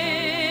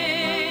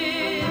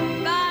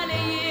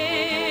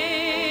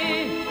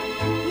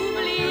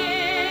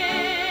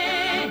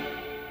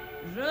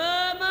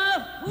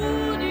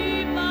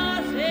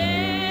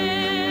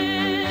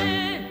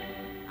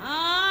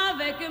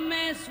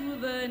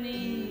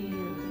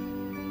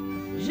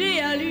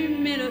 J'ai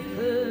allumé le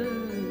feu,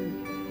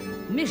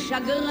 mes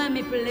chagrins,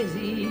 mes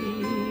plaisirs.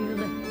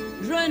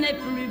 Je n'ai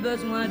plus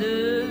besoin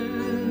de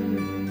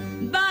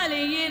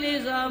balayer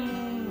les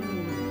amours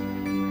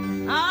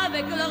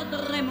avec leur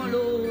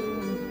trémolo,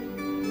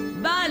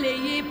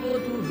 balayer pour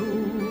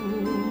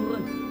toujours.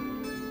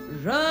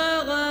 Je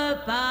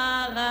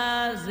repars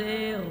à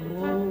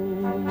zéro.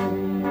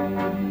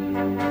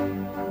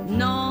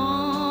 Non,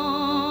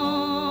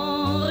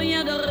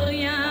 rien de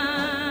rien.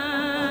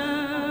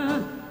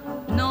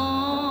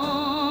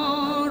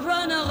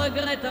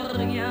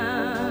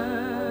 Rien,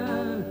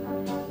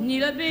 ni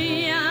le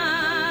bien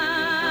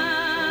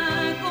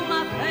qu'on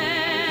m'a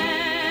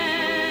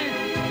fait,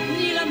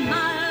 ni le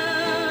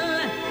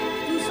mal,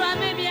 tout ça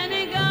m'est bien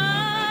égal.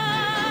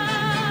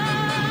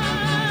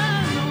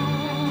 Non,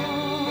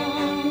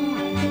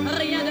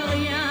 rien de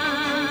rien.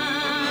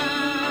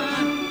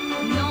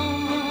 Non,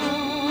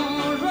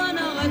 je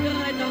ne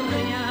regrette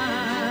rien,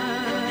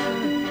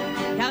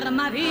 car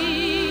ma vie,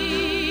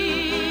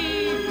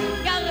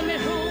 car mes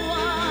jours,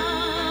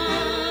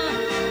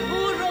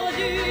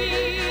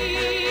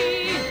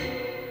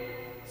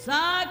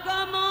 ça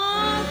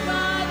commence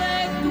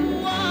avec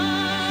toi.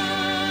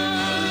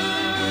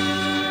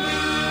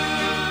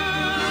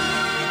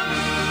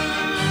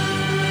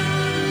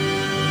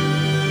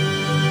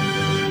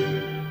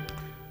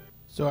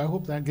 So I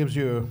hope that gives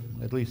you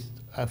at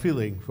least a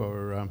feeling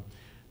for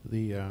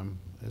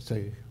let's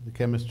say, the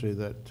chemistry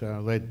that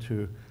led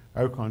to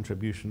our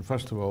contribution,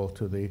 first of all,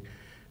 to the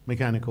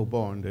mechanical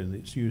bond and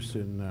its use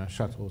in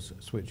shuttles,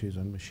 switches,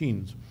 and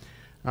machines.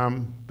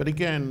 But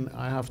again,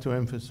 I have to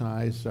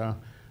emphasize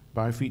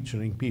by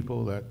featuring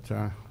people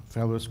that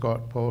fellow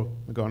Scot Paul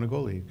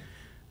McGonigal, he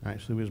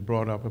actually was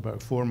brought up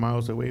about 4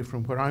 miles away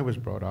from where I was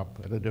brought up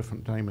at a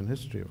different time in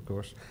history, of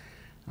course.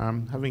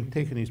 Having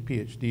taken his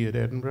PhD at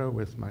Edinburgh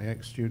with my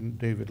ex-student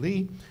David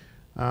Lee,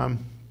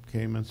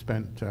 came and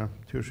spent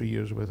 2 or 3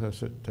 years with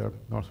us at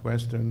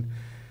Northwestern.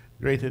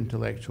 Great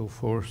intellectual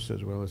force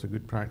as well as a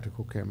good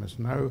practical chemist.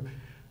 Now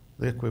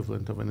the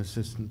equivalent of an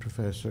assistant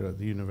professor at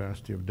the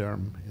University of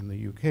Durham in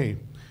the UK.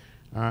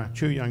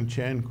 Chu Young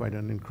Chen, quite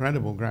an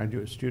incredible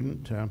graduate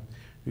student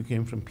who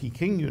came from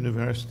Peking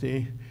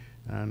University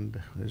and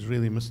is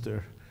really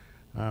Mr.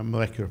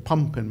 Molecular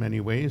Pump in many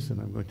ways, and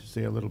I'm going to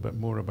say a little bit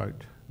more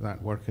about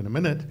that work in a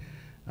minute.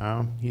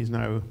 He's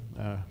now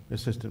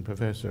assistant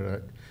professor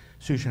at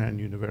Sushan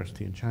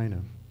University in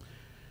China.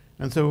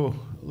 And so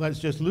let's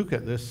just look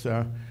at this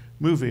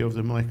movie of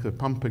the molecular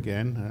pump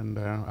again, and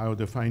I'll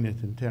define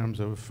it in terms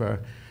of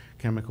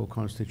chemical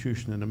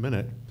constitution in a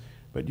minute.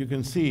 But you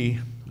can see,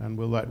 and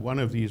we'll let one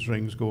of these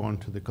rings go on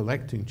to the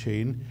collecting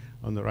chain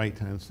on the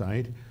right-hand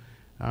side.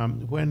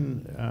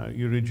 When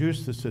you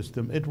reduce the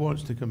system, it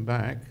wants to come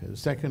back. The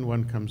second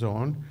one comes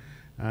on,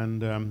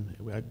 and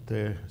at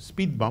the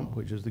speed bump,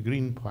 which is the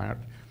green part,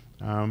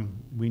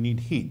 we need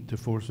heat to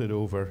force it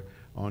over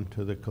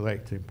onto the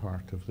collecting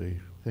part of the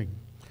thing.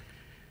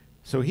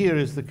 So here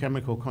is the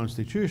chemical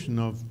constitution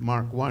of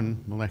Mark I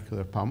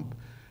molecular pump.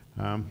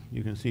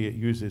 You can see it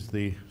uses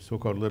the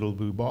so-called little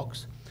blue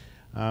box.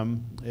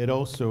 It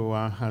also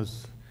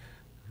has,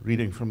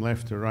 reading from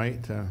left to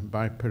right, a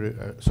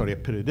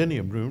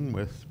pyridinium room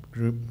with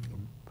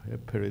a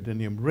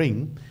pyridinium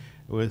ring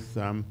with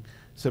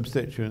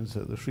substituents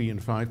at the 3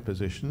 and 5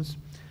 positions.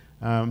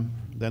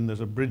 Then there's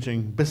a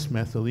bridging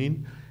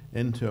bismethylene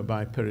into a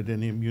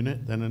bipyridinium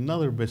unit, then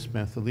another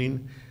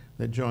bismethylene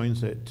that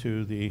joins it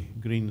to the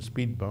green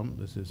speed bump.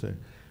 This is a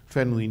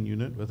phenylene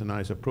unit with an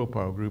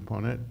isopropyl group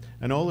on it.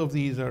 And all of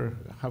these are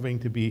having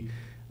to be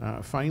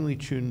finely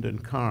tuned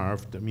and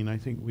carved. I mean, I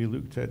think we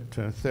looked at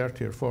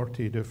 30 or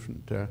 40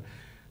 different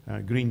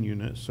green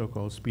units,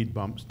 so-called speed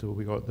bumps, till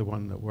we got the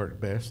one that worked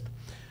best.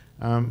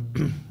 And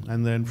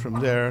then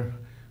from there,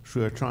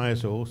 through a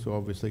triazole, so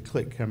obviously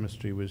click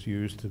chemistry was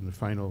used in the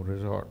final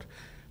resort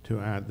to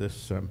add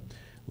this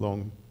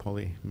long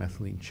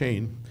polymethylene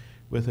chain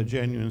with a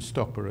genuine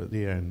stopper at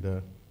the end,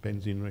 a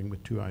benzene ring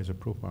with 2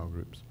 isopropyl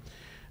groups.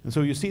 And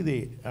so you see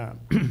the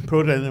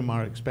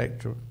proto-NMR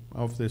spectrum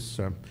of this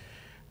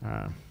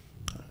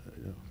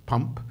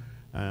pump,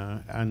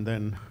 and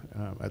then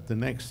at the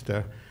next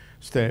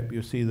step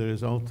you see the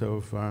result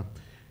of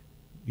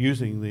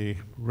using the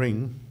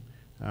ring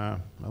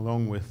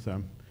along with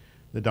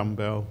the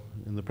dumbbell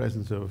in the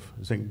presence of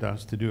zinc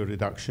dust to do a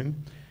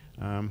reduction,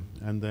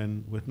 and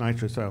then with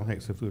nitrosyl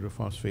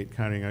hexafluorophosphate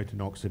carrying out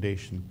an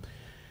oxidation.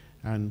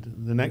 And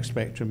the next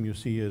spectrum you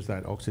see is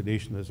that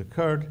oxidation has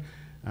occurred,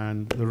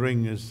 and the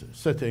ring is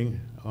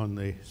sitting on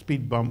the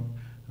speed bump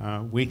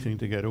waiting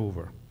to get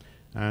over.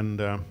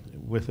 And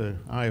with an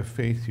eye of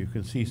faith you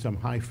can see some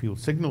high field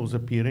signals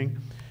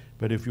appearing,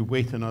 but if you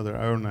wait another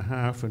hour and a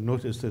half and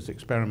notice this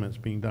experiment's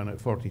being done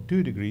at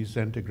 42 degrees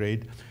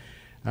centigrade,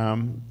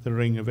 the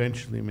ring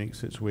eventually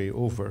makes its way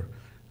over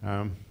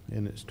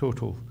in its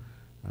total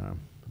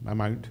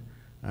amount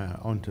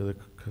onto the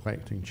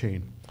collecting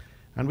chain.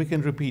 And we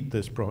can repeat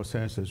this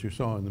process, as you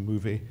saw in the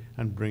movie,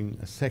 and bring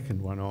a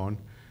second one on.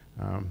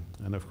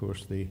 And of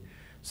course, the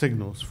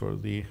signals for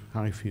the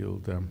high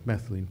field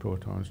methylene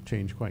protons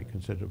change quite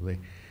considerably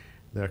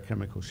their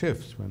chemical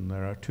shifts when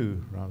there are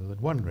 2 rather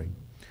than 1 ring.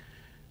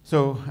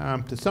 So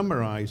to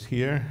summarize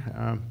here,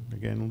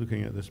 again,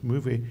 looking at this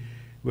movie,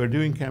 we're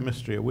doing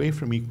chemistry away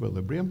from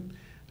equilibrium.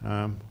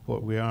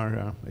 What we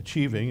are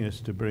achieving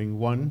is to bring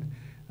 1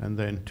 and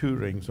then 2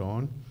 rings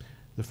on.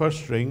 The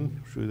first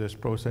ring, through this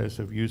process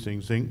of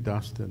using zinc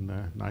dust and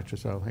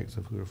nitrosyl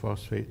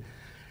hexafluorophosphate,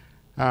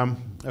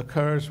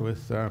 occurs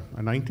with a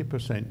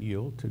 90%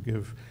 yield to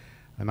give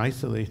an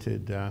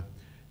isolated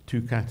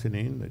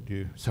 2-catenane that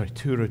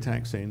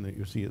 2-rotaxane that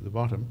you see at the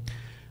bottom.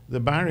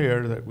 The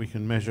barrier that we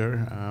can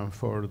measure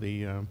for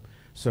the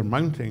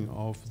surmounting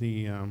of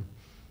the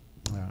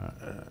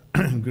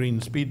green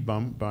speed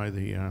bump by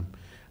the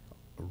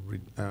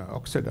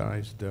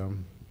oxidized,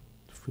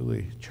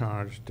 fully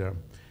charged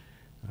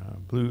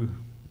blue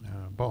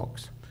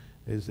box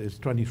is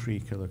 23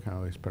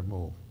 kilocalories per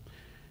mole.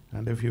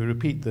 And if you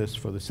repeat this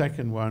for the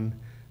second one,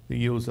 the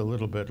yield's a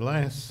little bit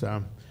less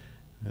in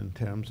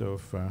terms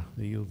of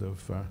the yield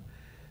of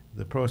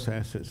the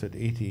process. It's at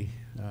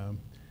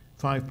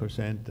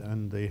 85%,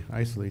 and the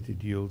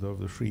isolated yield of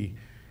the free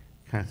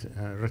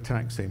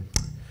rotaxane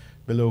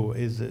below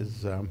is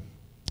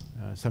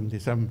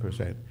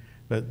 77%.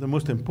 But the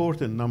most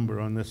important number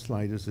on this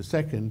slide is the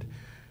second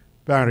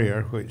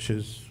barrier, which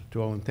is,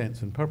 to all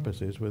intents and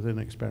purposes, within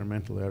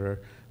experimental error,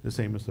 the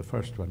same as the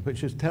first one,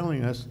 which is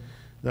telling us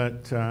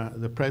that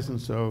the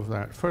presence of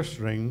that first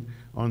ring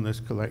on this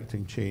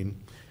collecting chain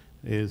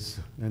is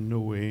in no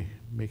way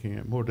making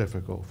it more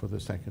difficult for the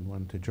second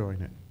one to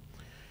join it.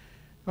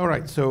 All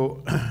right,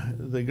 so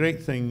the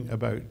great thing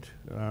about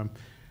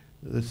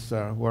this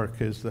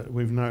work is that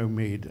we've now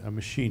made a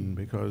machine,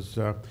 because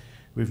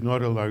we've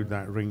not allowed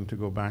that ring to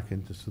go back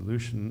into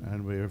solution,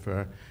 and we've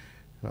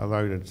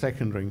allowed a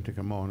second ring to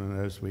come on,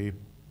 and as we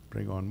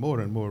bring on more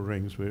and more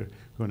rings, we're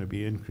going to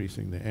be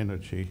increasing the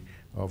energy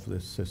of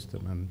this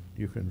system, and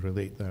you can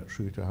relate that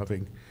through to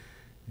having,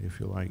 if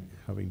you like,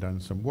 having done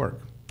some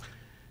work.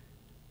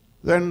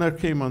 Then there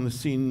came on the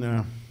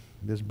scene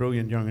this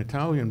brilliant young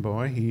Italian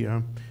boy. He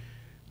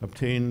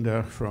obtained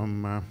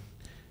from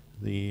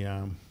the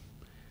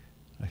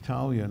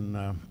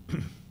Italian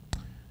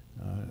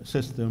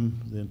system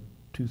the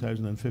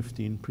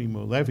 2015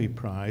 Primo Levi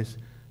Prize.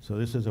 So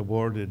this is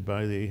awarded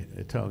by the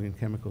Italian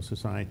Chemical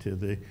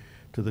Society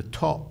to the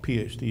top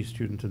PhD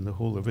student in the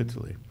whole of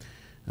Italy.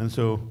 And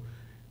so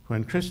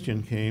when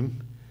Christian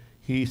came,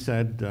 he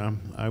said,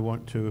 I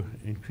want to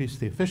increase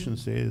the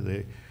efficiency,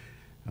 the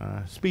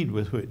speed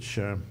with which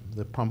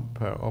the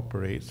pump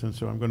operates, and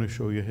so I'm going to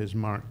show you his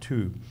Mark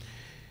II.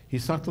 He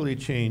subtly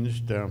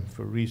changed,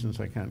 for reasons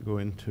I can't go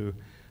into,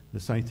 the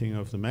sighting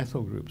of the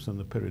methyl groups and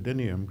the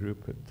pyridinium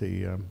group at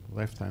the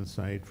left-hand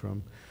side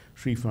from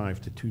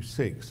 3,5 to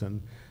 2,6.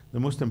 And the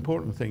most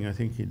important thing I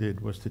think he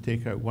did was to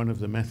take out one of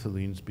the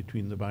methylenes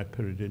between the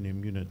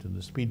bipyridinium unit and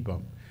the speed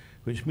bump,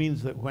 which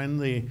means that when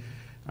the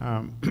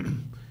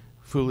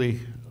fully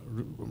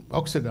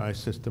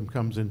oxidized system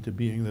comes into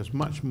being, there's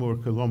much more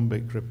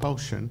coulombic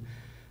repulsion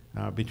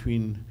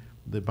between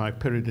the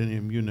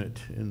bipyridinium unit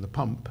in the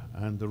pump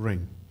and the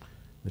ring,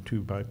 the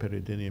two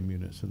bipyridinium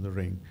units in the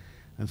ring.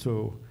 And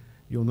so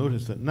you'll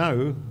notice that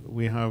now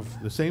we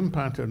have the same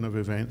pattern of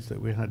events that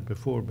we had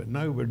before, but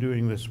now we're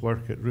doing this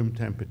work at room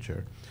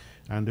temperature.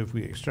 And if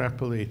we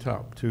extrapolate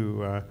up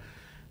to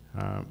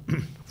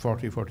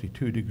 40,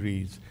 42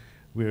 degrees,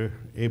 we're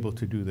able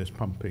to do this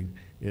pumping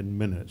in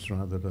minutes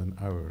rather than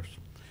hours.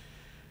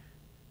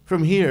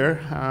 From here,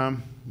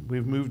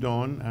 we've moved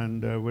on,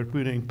 and we're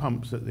putting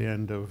pumps at the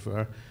end of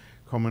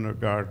common or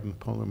garden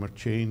polymer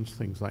chains,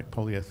 things like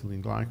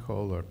polyethylene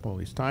glycol or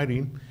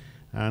polystyrene.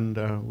 And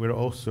we're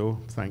also,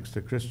 thanks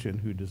to Christian,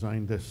 who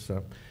designed this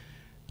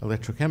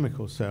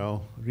electrochemical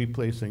cell,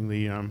 replacing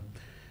the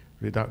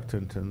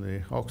reductant and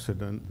the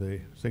oxidant, the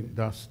zinc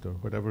dust or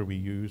whatever we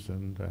use,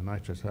 and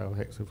nitrosyl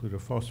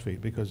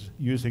hexafluorophosphate, because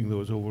using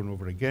those over and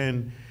over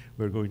again,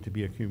 we're going to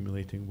be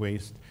accumulating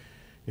waste.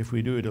 If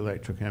we do it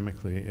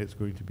electrochemically, it's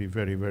going to be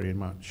very, very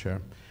much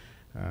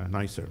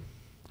nicer.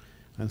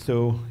 And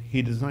so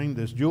he designed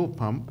this dual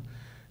pump,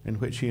 in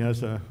which he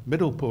has a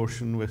middle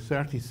portion with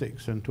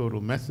 36 in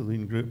total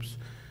methylene groups,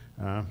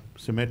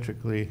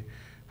 symmetrically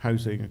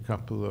housing a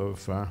couple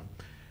of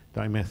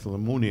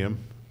dimethylammonium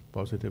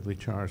positively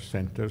charged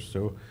centers.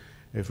 So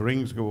if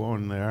rings go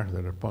on there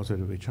that are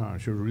positively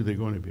charged, you're really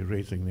going to be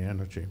raising the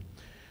energy.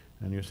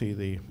 And you see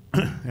the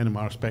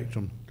NMR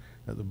spectrum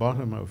at the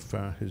bottom of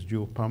his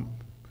dual pump.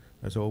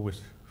 As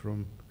always,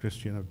 from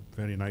Christian, a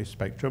very nice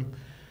spectrum.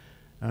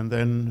 And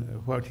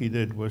then what he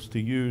did was to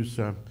use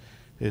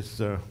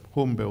his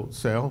home-built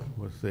cell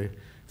with the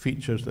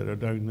features that are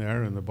down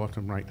there in the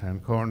bottom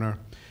right-hand corner.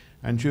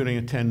 And during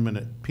a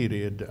 10-minute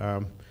period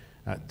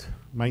at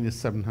minus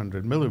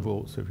 700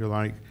 millivolts, if you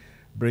like,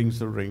 brings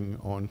the ring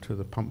onto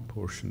the pump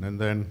portion. And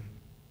then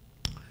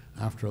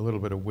after a little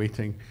bit of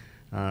waiting,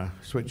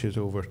 switches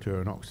over to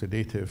an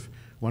oxidative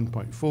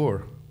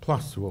 1.4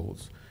 plus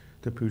volts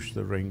to push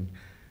the ring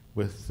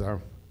with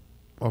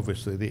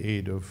obviously the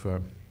aid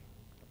of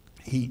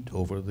heat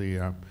over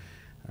the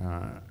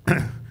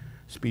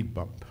speed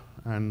bump.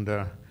 And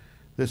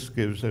this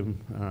gives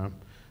him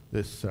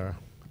this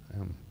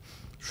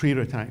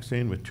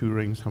triotaxane with two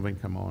rings having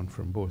come on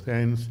from both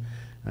ends.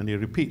 And he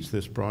repeats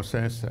this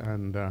process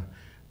and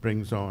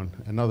brings on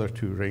another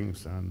two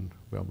rings, and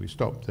well, we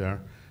stopped there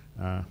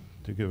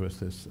to give us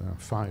this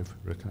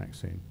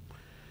 5-rotaxane.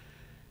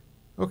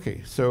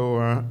 Okay,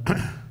 so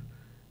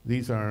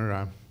these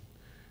are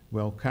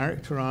well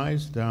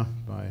characterized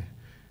by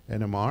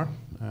NMR,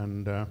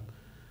 and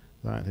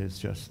that is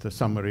just a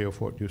summary of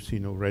what you've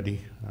seen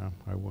already.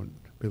 I won't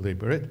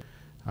belabor it.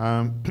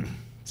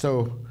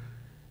 So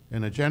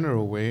in a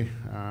general way,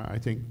 I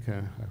think,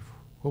 I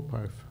hope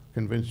I've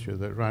convinced you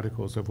that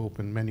radicals have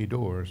opened many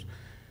doors.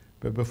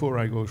 But before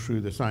I go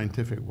through the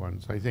scientific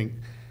ones, I think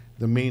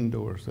the main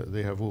doors that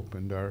they have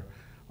opened are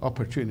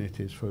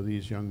opportunities for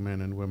these young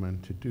men and women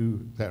to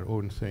do their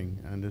own thing,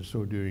 and in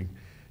so doing,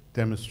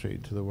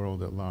 demonstrate to the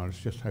world at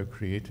large just how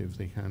creative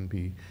they can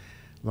be,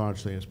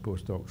 largely as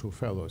postdoctoral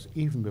fellows,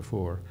 even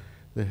before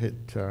they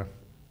hit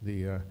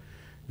the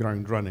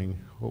ground running,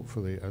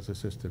 hopefully as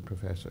assistant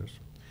professors.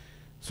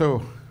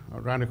 So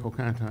radical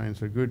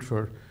cations are good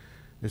for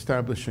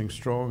establishing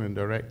strong and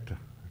direct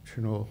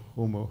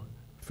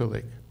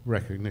homophilic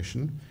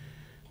recognition,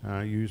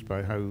 used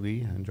by Hao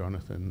Li and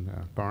Jonathan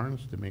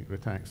Barnes to make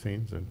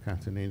rotaxanes and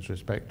catenanes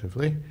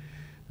respectively.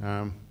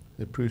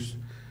 They produce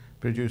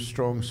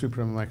strong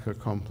supramolecular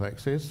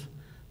complexes.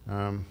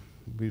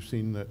 We've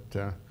seen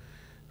that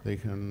They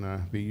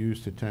can be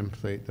used to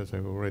template, as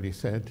I've already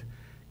said,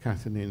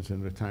 catenanes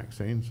and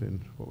ritaxanes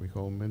in what we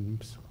call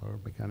MIMS, or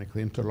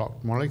mechanically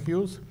interlocked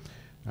molecules.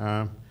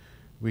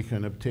 We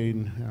can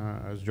obtain,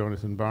 as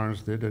Jonathan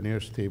Barnes did, an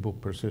air-stable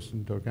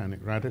persistent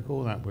organic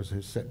radical. That was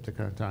his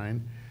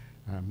septocation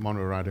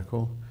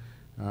monoradical.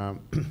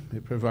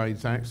 It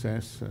provides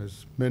access,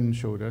 as Min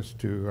showed us,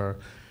 to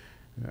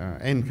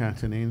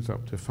N-catenanes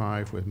up to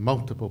 5 with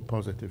multiple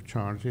positive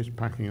charges,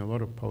 packing a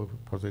lot of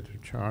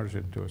positive charge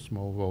into a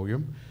small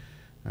volume,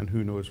 and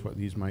who knows what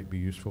these might be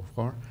useful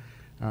for.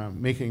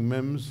 Making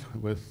MIMS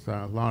with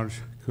large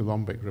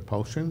coulombic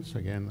repulsions,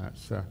 again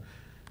that's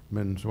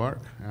Min's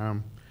work.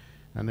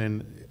 And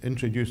then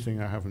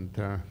introducing, I haven't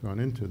gone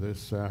into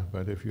this,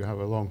 but if you have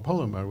a long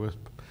polymer with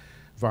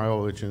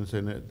viologens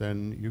in it,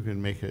 then you can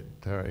make it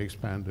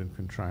expand and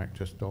contract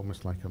just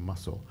almost like a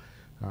muscle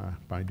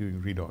by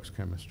doing redox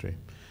chemistry.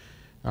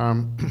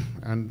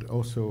 And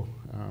also,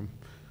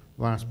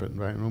 last but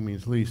by no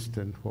means least,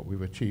 and what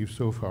we've achieved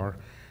so far,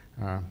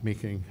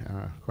 making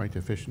quite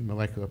efficient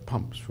molecular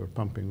pumps for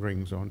pumping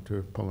rings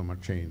onto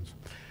polymer chains.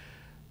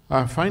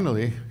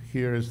 Finally,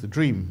 here is the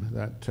dream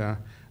that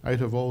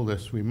out of all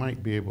this, we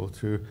might be able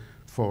to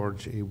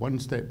forge a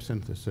one-step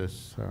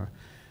synthesis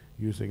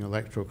using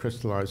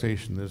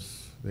electrocrystallization.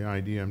 Is the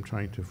idea I'm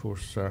trying to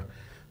force,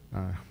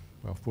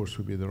 well, force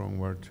would be the wrong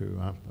word,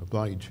 to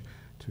oblige,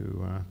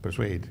 to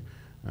persuade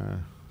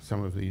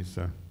some of these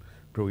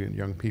brilliant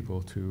young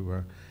people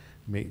to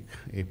make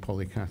a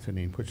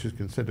polycatenane, which is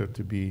considered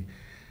to be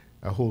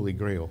a holy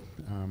grail.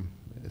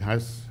 It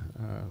has,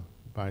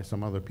 by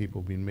some other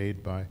people, been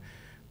made by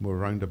more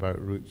roundabout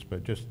routes,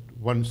 but just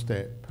one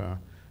step,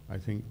 I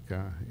think,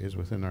 is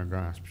within our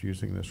grasp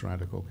using this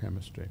radical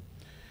chemistry.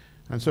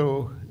 And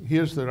so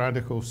here's the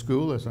radical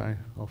school, as I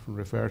often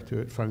refer to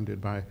it,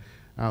 founded by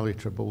Ali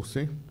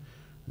Trabolsi.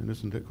 And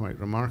isn't it quite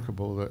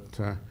remarkable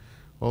that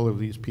all of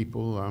these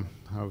people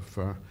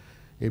have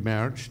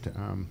emerged?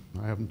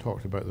 I haven't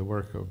talked about the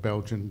work of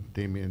Belgian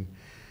Damien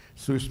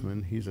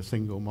Sussman. He's a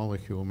single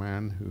molecule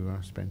man who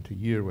spent a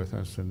year with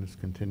us and is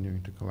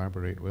continuing to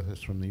collaborate with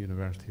us from the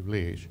University of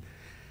Liège.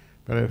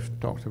 But I've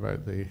talked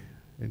about the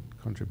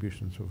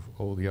contributions of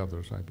all the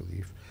others, I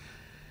believe.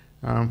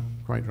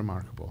 Quite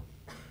remarkable.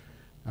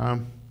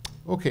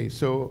 Okay,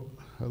 so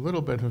a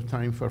little bit of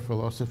time for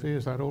philosophy,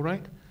 is that all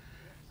right?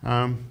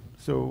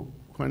 So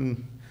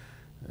when,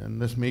 and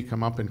this may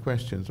come up in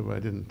questions if I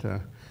didn't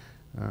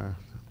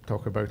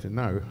talk about it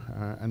now,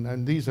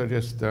 and these are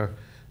just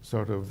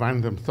sort of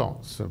random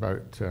thoughts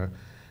about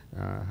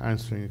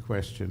answering a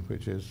question,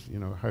 which is, you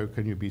know, how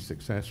can you be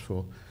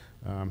successful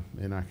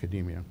in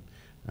academia?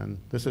 And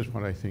this is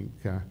what I think,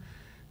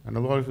 and a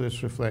lot of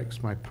this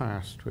reflects my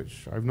past,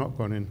 which I've not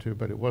gone into,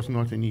 but it was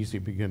not an easy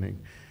beginning.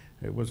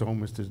 It was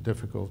almost as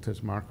difficult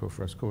as Marco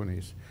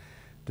Frasconi's.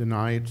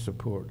 Denied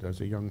support as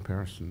a young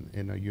person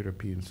in a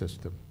European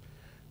system.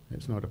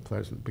 It's not a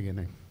pleasant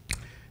beginning.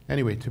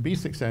 Anyway, to be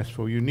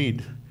successful, you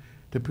need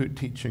to put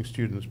teaching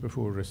students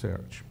before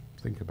research.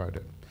 Think about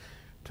it.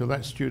 To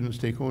let students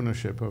take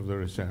ownership of the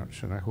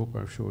research, and I hope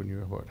I've shown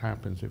you what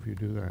happens if you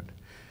do that.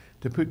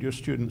 To put your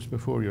students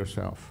before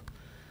yourself.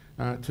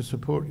 To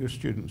support your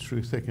students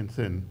through thick and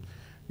thin.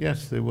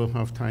 Yes, they will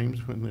have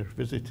times when they're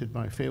visited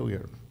by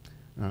failure.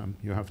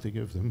 You have to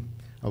give them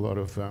a lot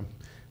of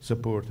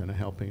support and a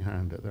helping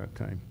hand at that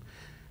time.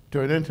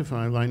 To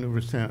identify a line of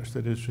research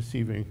that is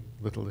receiving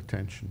little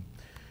attention.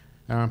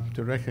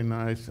 To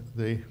recognize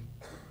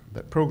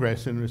that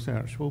progress in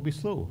research will be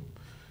slow.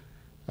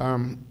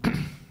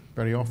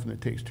 Very often it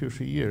takes 2 or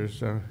 3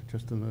 years,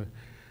 just in the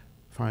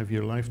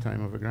 5-year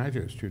lifetime of a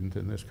graduate student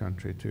in this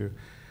country, to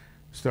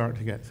start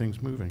to get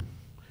things moving.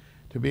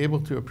 To be able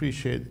to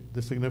appreciate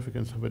the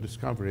significance of a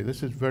discovery.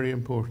 This is very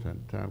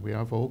important. We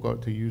have all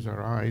got to use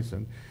our eyes,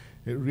 and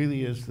it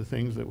really is the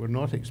things that we're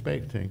not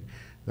expecting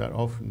that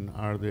often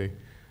are the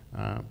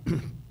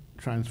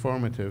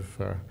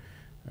transformative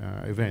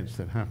events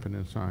that happen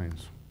in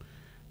science.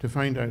 To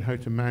find out how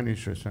to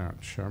manage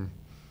research.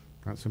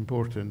 That's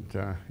important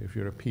if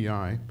you're a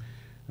PI,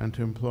 and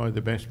to employ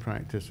the best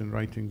practice in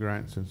writing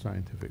grants and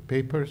scientific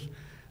papers,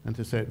 and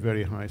to set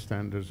very high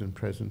standards in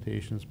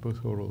presentations,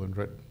 both oral and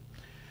written.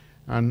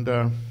 And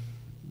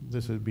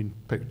this has been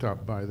picked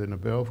up by the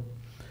Nobel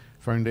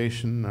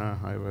Foundation.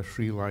 I have a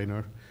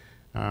three-liner,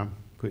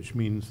 which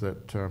means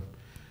that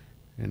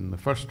in the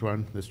first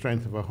one, the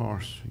strength of a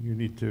horse, you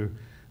need to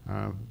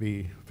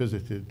be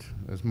visited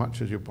as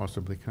much as you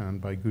possibly can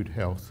by good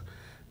health.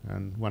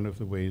 And one of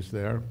the ways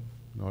there,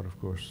 not of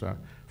course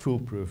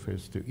foolproof,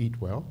 is to eat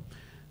well.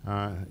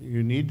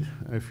 You need,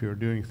 if you're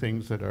doing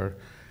things that are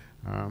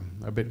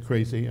a bit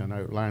crazy and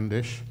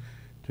outlandish,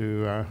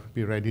 to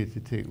be ready to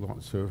take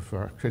lots of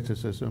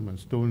criticism and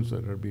stones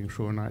that are being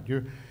thrown at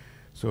you.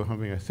 So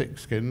having a thick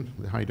skin,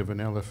 the hide of an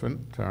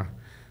elephant,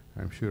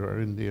 I'm sure our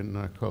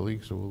Indian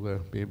colleagues will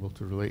be able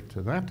to relate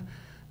to that,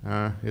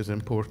 is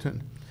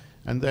important.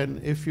 And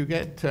then if you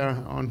get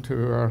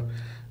onto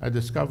a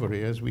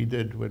discovery, as we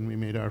did when we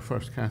made our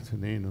first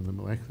catenane on the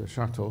molecular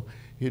shuttle,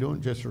 you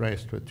don't just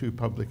rest with 2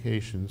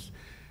 publications.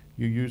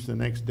 you use the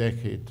next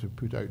decade to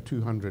put out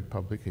 200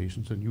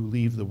 publications and you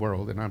leave the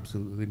world in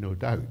absolutely no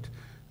doubt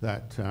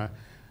that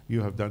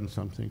you have done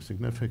something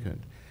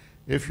significant.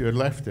 If you had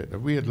left it,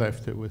 if we had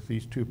left it with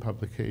these 2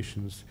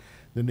 publications,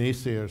 the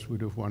naysayers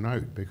would have won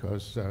out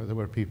because there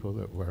were people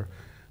that were,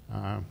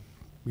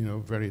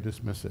 very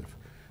dismissive.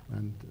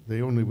 And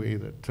the only way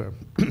that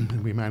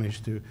we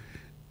managed to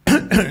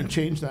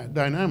change that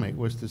dynamic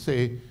was to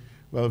say,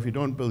 well, if you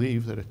don't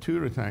believe that a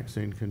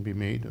two-ritaxane can be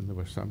made, and there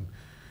were some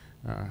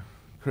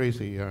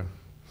crazy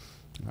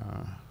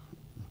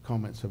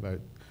comments about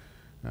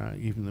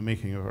even the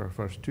making of our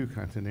first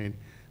 2-catenane,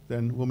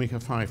 then we'll make a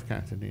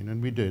 5-catenane.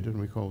 And we did, and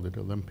we called it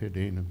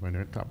olympiadane, and went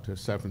up to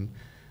 7.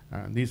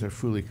 These are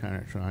fully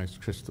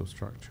characterized crystal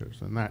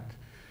structures, and that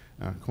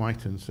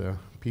quietens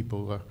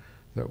people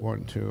that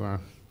want to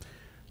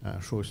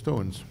throw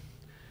stones.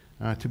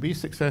 To be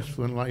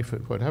successful in life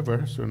at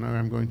whatever, so now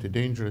I'm going to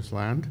dangerous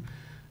land,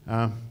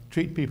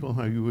 treat people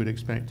how you would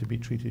expect to be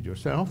treated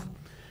yourself.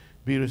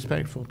 Be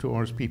respectful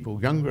towards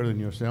people younger than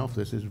yourself.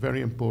 This is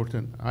very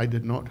important. I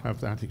did not have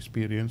that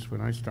experience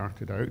when I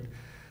started out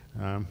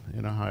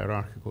in a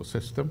hierarchical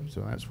system,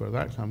 so that's where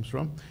that comes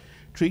from.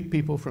 Treat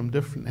people from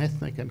different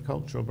ethnic and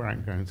cultural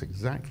backgrounds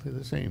exactly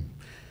the same.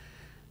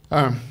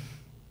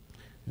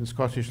 In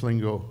Scottish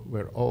lingo,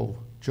 we're all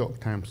Jock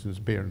Tamson's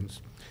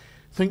bairns.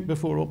 Think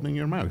before opening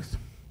your mouth.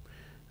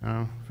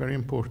 Very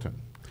important.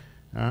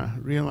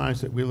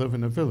 Realize that we live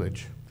in a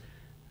village.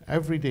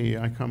 Every day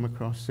I come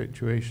across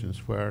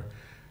situations where,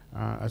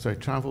 as I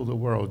travel the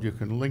world, you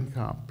can link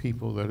up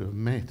people that have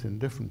met in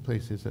different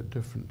places at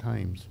different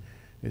times.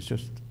 It's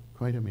just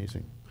quite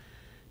amazing.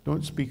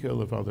 Don't speak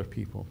ill of other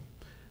people.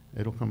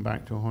 It'll come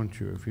back to haunt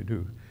you if you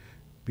do.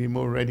 Be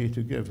more ready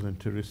to give than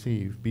to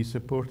receive. Be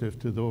supportive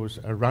to those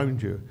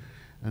around you,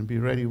 and be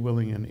ready,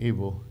 willing, and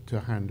able to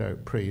hand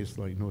out praise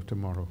like no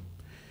tomorrow.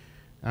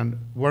 And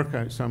work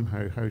out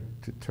somehow how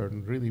to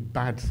turn really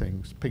bad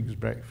things, pig's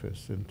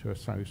breakfast, into a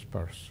sow's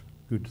purse,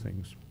 good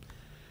things.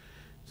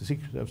 The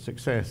secret of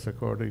success,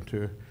 according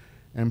to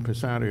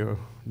Impresario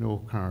No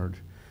Card,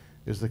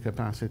 is the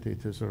capacity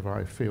to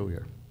survive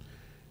failure.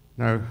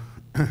 Now,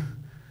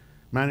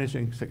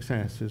 managing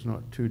success is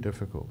not too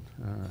difficult.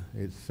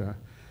 It's the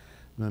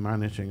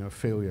managing of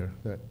failure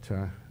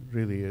that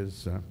really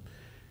is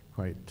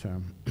quite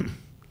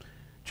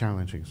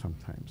challenging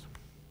sometimes.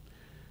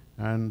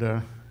 And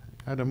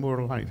at a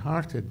more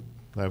light-hearted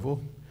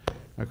level,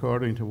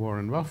 according to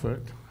Warren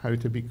Buffett, how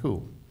to be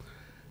cool.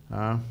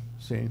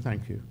 Saying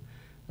thank you,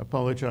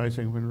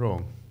 apologizing when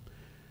wrong,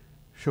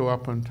 show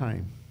up on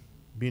time,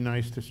 be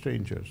nice to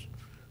strangers,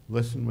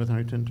 listen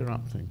without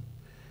interrupting,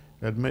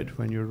 admit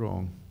when you're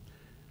wrong,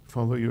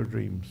 follow your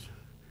dreams,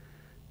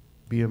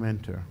 be a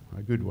mentor,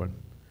 a good one,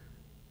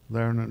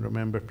 learn and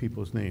remember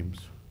people's names,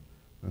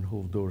 and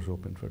hold doors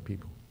open for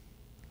people.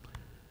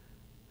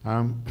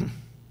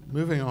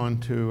 Moving on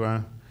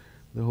to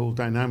the whole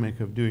dynamic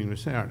of doing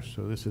research.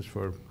 So this is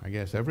for, I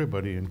guess,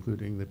 everybody,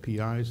 including the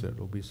PIs that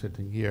will be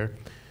sitting here.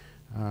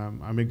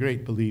 I'm a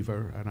great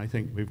believer, and I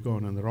think we've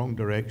gone in the wrong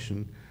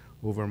direction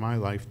over my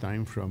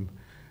lifetime from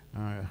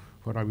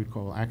what I would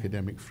call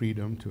academic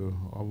freedom to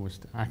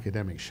almost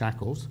academic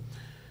shackles.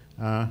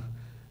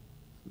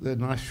 The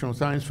National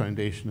Science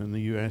Foundation in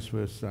the US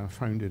was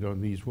founded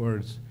on these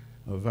words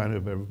of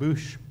Vannevar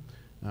Bush.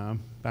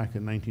 Back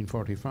in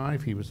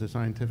 1945, he was the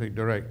scientific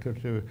director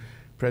to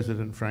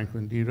President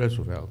Franklin D.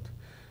 Roosevelt.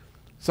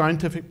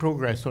 Scientific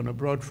progress on a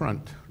broad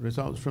front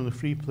results from the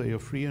free play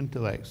of free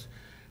intellects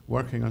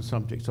working on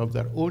subjects of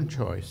their own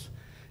choice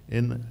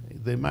in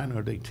the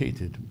manner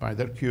dictated by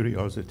their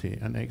curiosity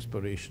and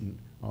exploration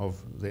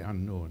of the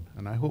unknown.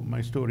 And I hope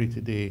my story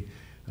today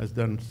has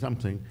done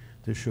something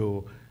to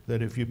show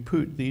that if you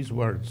put these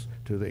words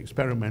to the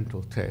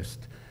experimental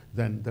test,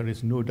 then there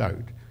is no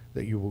doubt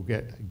that you will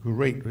get a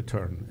great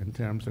return in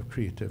terms of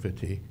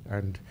creativity.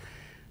 And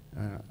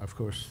of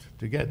course,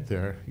 to get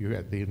there, you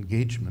get the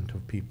engagement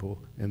of people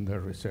in their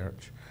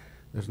research.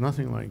 There's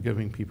nothing like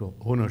giving people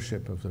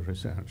ownership of the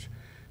research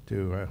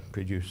to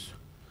produce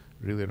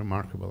really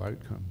remarkable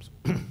outcomes.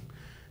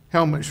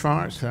 Helmut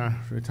Schwarz,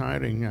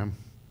 retiring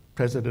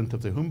president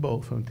of the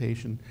Humboldt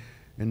Foundation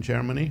in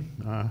Germany,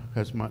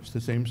 has much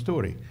the same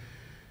story.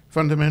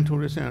 Fundamental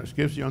research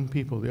gives young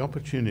people the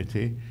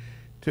opportunity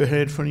to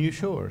head for new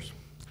shores.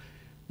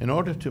 In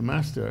order to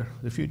master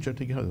the future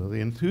together,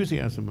 the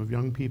enthusiasm of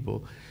young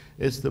people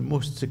is the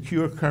most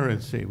secure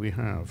currency we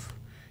have.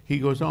 He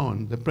goes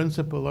on, the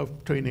principle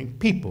of training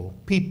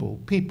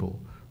people,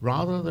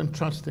 rather than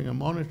trusting a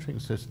monitoring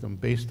system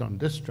based on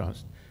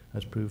distrust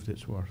has proved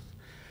its worth.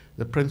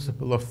 The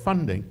principle of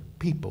funding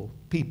people,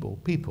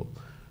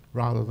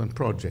 rather than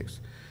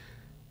projects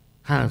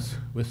has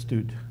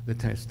withstood the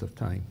test of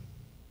time.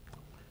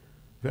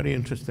 Very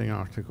interesting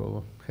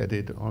article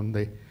headed on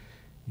the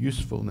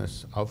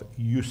usefulness of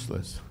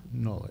useless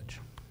knowledge.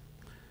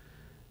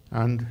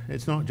 And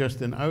it's not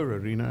just in our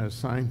arena as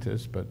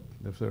scientists, but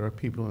if there are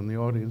people in the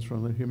audience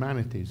from the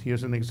humanities.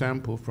 Here's an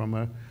example from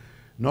a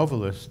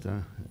novelist,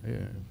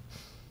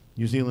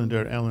 New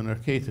Zealander Eleanor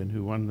Caton,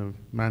 who won the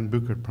Man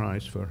Booker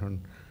Prize for her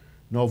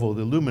novel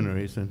The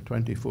Luminaries in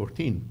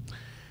 2014.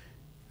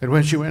 And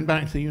when she went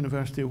back to the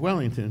University of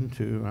Wellington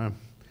to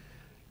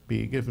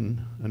be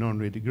given an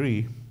honorary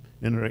degree,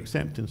 in her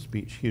acceptance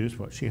speech, here's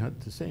what she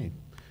had to say.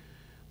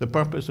 The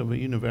purpose of a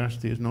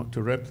university is not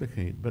to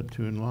replicate, but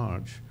to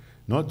enlarge,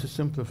 not to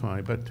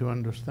simplify, but to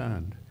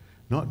understand,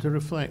 not to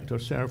reflect or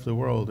serve the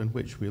world in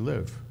which we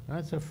live.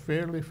 That's a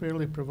fairly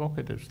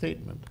provocative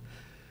statement,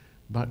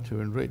 but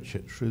to enrich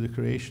it through the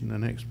creation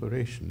and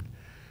exploration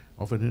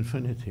of an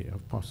infinity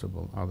of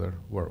possible other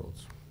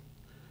worlds.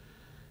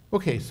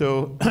 Okay,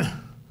 so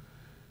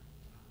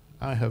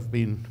I have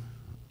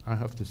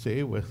to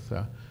say, with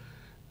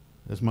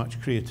as much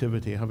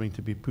creativity having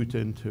to be put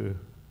into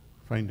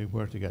finding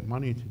where to get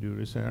money to do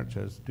research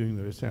as doing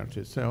the research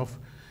itself,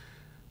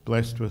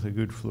 blessed with a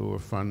good flow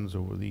of funds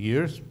over the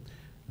years,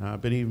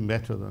 but even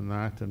better than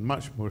that, and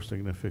much more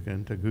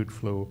significant, a good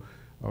flow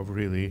of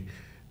really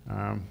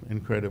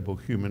incredible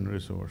human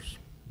resource.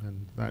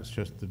 And that's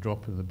just the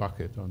drop in the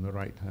bucket on the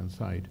right-hand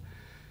side.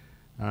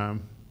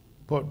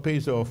 What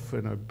pays off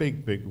in a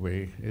big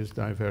way is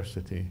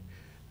diversity.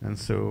 And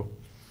so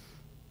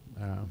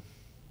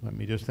let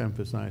me just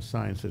emphasize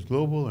science is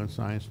global and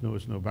science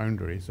knows no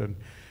boundaries. And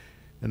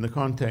in the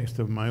context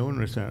of my own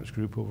research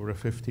group over a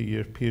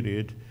 50-year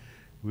period,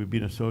 we've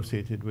been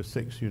associated with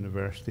 6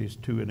 universities,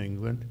 2 in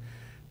England,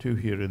 2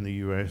 here in the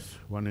US,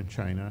 1 in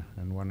China,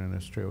 and 1 in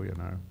Australia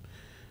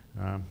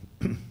now.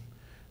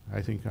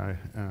 I think I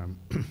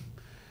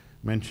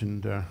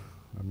mentioned, or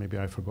maybe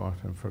I've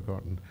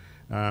forgotten,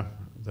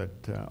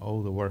 that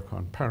all the work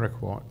on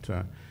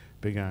paraquat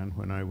began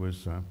when I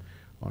was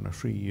on a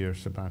 3-year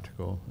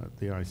sabbatical at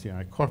the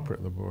ICI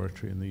corporate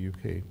laboratory in the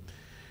UK.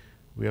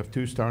 We have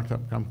 2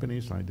 startup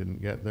companies. I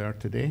didn't get there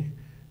today,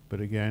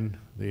 but again,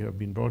 they have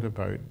been brought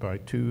about by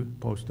 2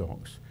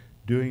 postdocs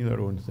doing their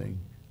own thing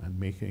and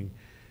making,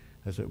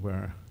 as it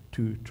were,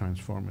 2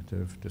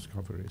 transformative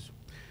discoveries.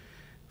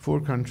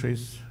 4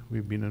 countries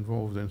we've been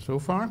involved in so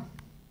far,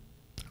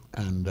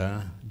 and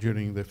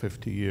during the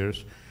 50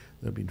 years,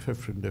 there have been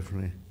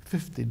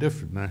 50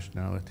 different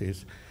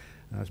nationalities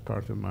as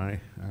part of my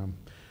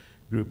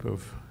group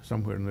of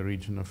somewhere in the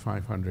region of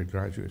 500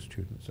 graduate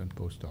students and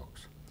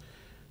postdocs.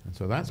 And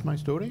so that's my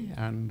story,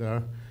 and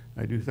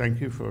I do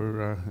thank you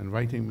for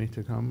inviting me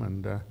to come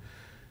and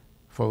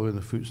follow in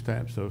the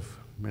footsteps of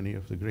many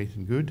of the great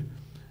and good.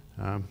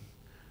 I'm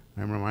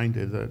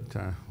reminded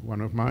that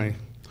one of my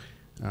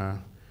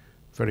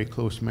very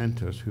close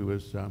mentors, who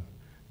was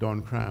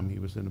Don Cram, he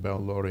was the Nobel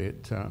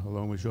laureate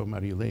along with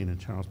Jean-Marie Lane and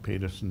Charles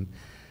Pedersen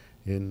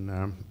in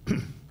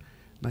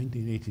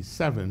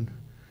 1987.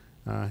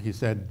 He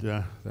said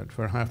that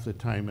for half the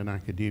time in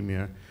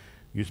academia,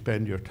 you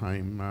spend your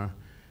time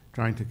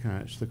trying to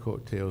catch the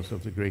coattails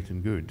of the great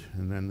and good,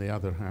 and then the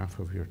other half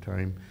of your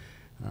time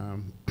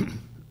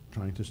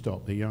trying to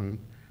stop the young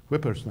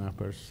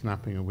whippersnappers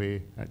snapping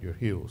away at your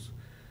heels.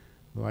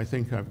 Well, I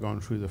think I've gone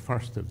through the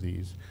first of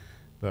these,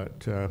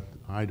 but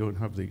I don't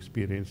have the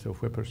experience of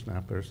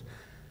whippersnappers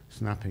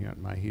snapping at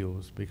my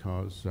heels,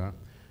 because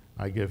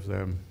I give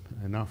them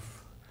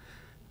enough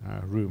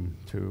room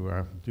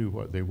to do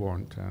what they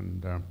want,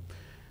 and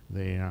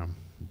they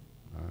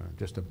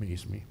just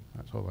amaze me.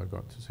 That's all I've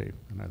got to say.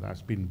 And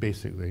that's been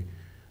basically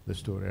the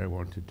story I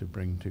wanted to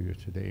bring to you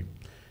today.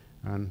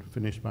 And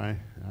finish by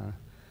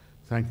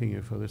thanking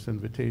you for this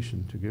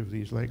invitation to give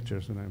these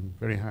lectures, and I'm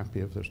very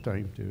happy if there's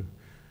time to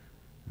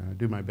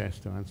do my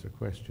best to answer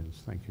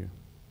questions. Thank you.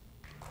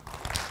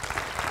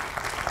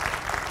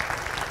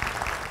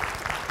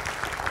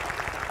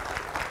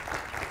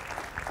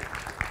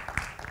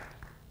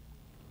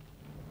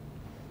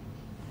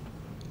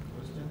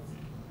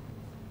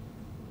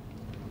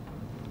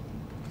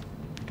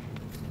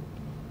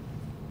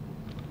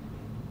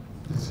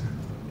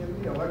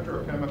 In the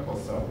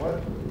electrochemical cell,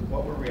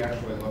 what were we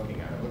actually looking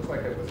at? It looks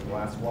like it was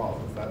glass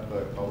walls. Is that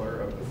the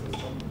color of the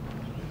system?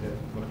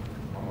 It looked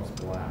almost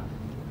black.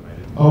 And I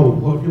didn't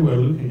What you were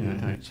looking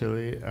at,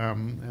 actually,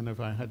 and if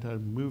I had a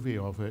movie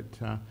of it,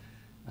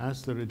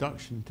 as the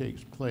reduction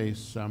takes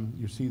place,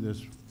 you see this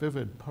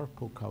vivid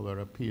purple color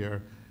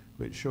appear,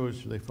 which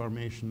shows the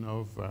formation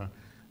of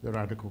the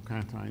radical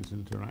cations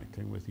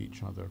interacting with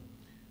each other.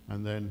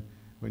 And then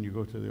when you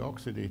go to the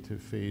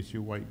oxidative phase,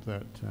 you wipe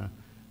that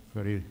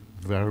very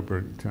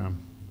vibrant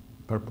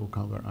purple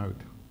color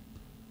out.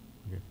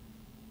 Okay.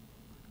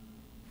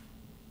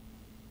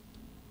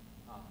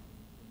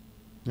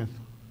 Yes?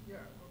 Yeah,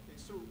 okay,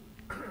 so,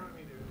 I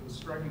mean, it was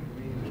striking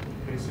to me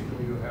that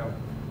basically you have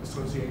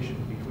association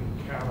between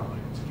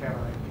cations, cation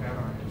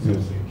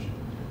association.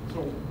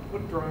 So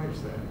what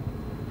drives that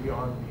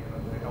beyond,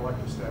 the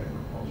electrostatic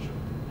repulsion?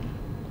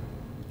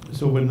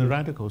 So when the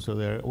radicals are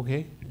there,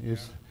 okay,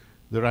 is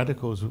the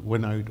radicals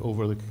win out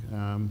over the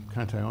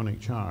cationic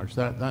charge.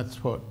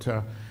 That's what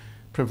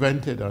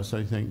prevented us,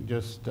 I think,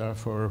 just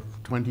for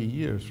 20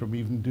 years from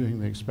even doing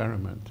the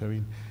experiment. I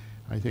mean,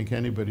 I think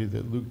anybody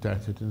that looked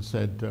at it and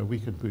said we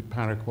could put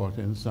paraquat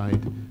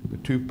inside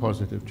with 2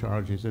 positive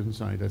charges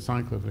inside a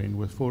cyclovane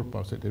with 4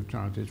 positive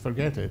charges,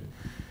 forget it.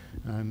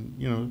 And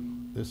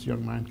this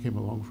young man came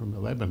along from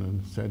Lebanon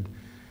and said,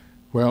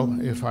 Well,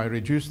 if I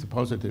reduce the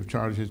positive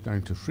charges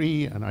down to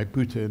free and I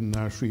put in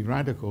free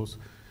radicals,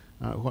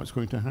 what's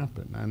going to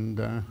happen?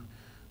 And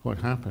what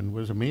happened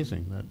was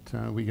amazing,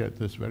 that we get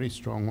this very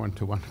strong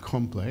one-to-one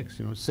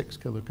complex, 6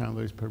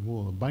 kilocalories per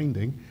mole of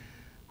binding,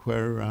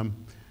 where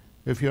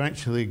if you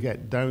actually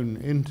get down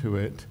into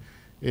it,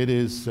 it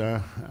is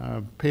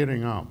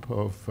pairing up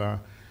of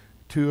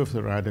two of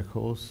the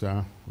radicals,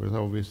 with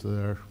obviously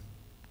their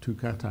two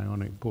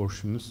cationic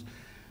portions,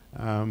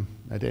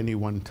 at any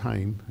one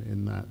time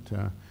in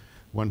that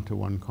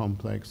one-to-one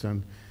complex.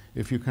 And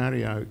if you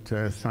carry out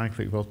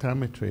cyclic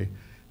voltammetry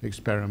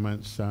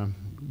experiments,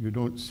 you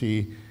don't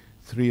see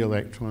 3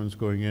 electrons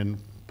going in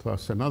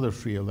plus another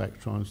 3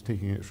 electrons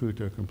taking it through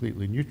to a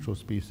completely neutral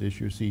species.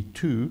 You see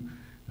 2,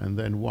 and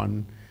then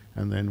 1,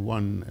 and then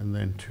 1, and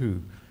then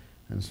 2.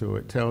 And so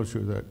it tells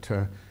you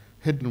that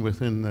hidden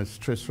within this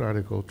tris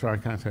radical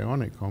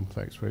tricationic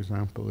complex, for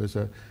example, is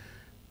a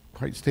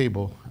quite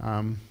stable,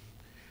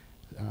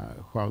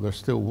 while there's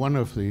still one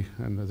of the,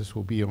 and this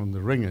will be on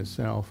the ring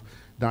itself,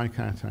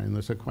 dication,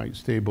 there's a quite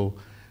stable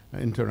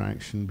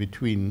interaction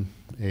between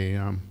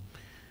a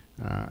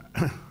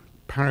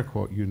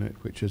paraquat unit,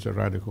 which is a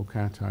radical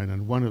cation,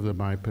 and one of the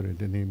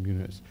bipyridinium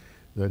units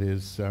that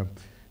is a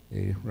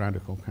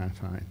radical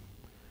cation.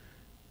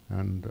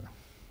 And,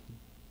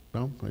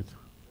 well,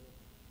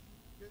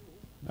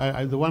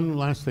 the one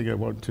last thing I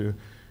want to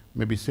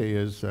maybe say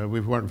is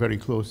we've worked very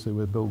closely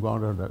with Bill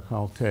Goddard at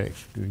Caltech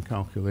doing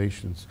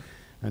calculations,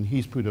 and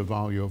he's put a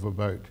value of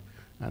about,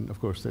 and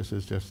of course this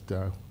is just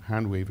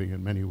hand-waving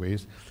in many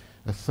ways,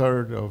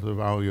 1/3 of the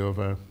value of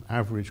an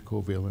average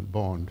covalent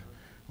bond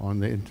on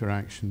the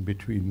interaction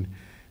between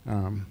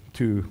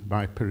two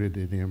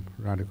bipyridinium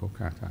radical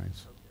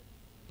cations.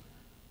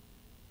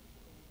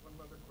 One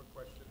other quick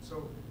question.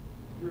 So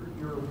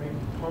you're making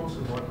pumps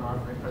and whatnot.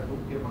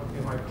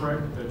 Am I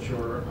correct that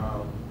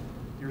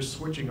you're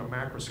switching a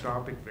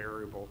macroscopic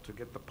variable to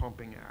get the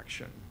pumping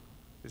action?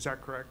 Is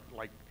that correct?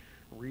 Like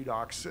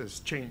redox is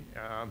change.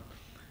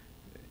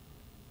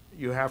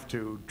 You have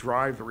to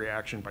drive the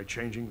reaction by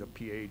changing the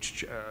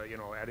pH,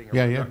 adding a...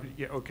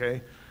 Yeah,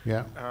 okay.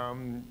 Yeah.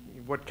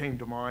 What came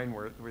to mind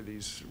were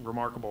these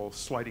remarkable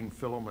sliding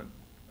filament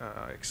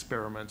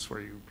experiments where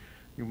you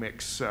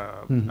mix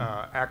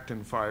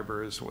actin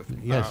fibers with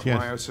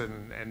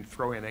myosin and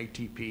throw in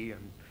ATP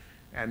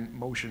and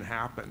motion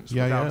happens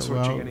without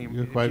switching any...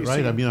 You're quite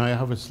right. I mean, I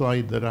have a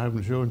slide that I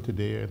haven't shown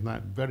today, and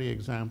that very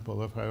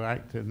example of how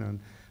actin and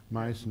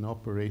myosin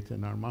operate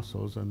in our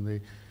muscles, and the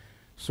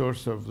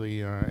source of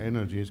the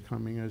energy is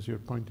coming, as you're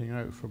pointing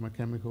out, from a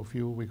chemical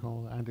fuel we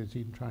call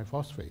adenosine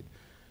triphosphate.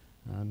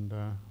 And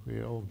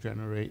we all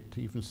generate,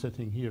 even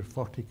sitting here,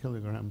 40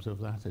 kilograms of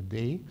that a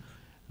day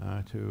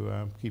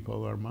to keep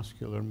all our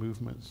muscular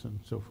movements and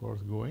so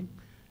forth going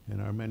in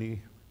our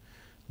many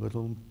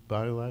little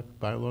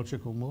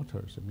biological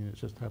motors. I mean,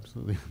 it's just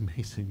absolutely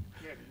amazing.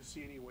 Yeah, do you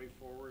see any way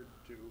forward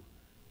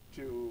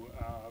to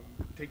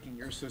taking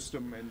your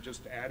system and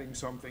just adding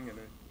something and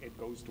it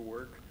goes to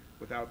work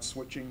without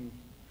switching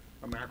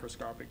a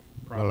macroscopic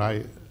problem?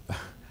 Well,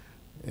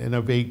 in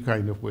a vague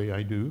kind of way,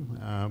 I do,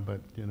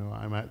 but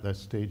I'm at this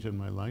stage in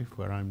my life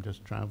where I'm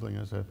just traveling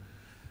as a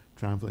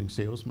traveling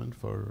salesman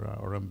for,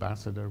 or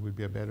ambassador would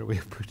be a better way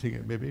of putting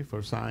it, maybe,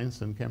 for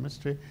science and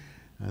chemistry.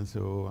 And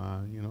so,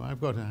 I've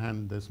got to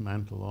hand this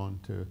mantle on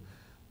to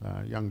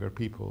younger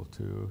people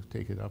to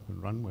take it up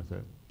and run with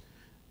it.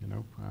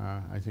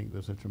 I think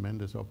there's a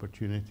tremendous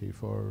opportunity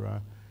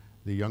for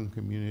the young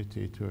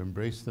community to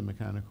embrace the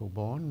mechanical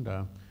bond.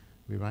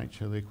 We've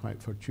actually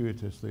quite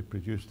fortuitously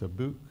produced a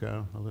book,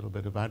 a little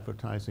bit of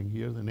advertising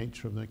here, The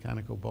Nature of the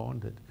Mechanical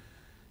Bond. It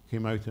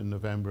came out in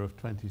November of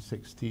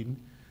 2016,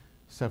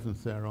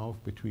 7th thereof,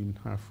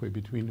 halfway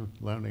between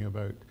learning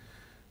about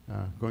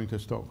going to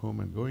Stockholm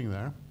and going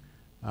there.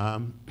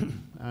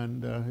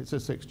 And it's a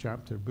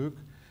 6-chapter book.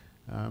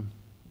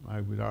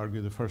 I would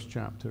argue the first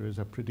chapter is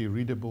a pretty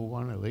readable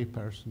one. A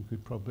layperson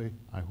could probably,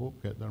 I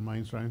hope, get their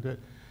minds around it.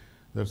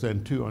 There's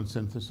then 2 on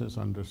synthesis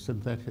under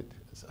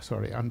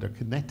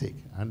kinetic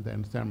and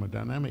then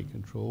thermodynamic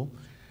control.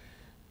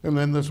 And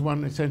then there's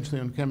one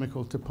essentially on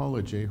chemical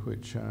topology,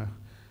 which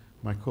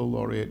my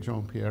co-laureate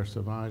Jean-Pierre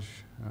Sauvage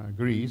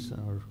agrees,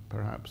 or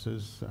perhaps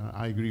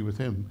I agree with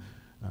him.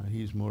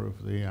 He's more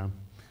of the,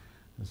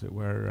 as it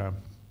were,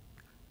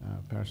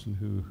 person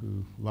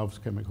who loves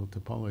chemical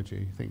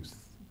topology, thinks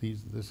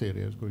this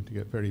area is going to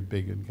get very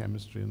big in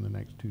chemistry in the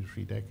next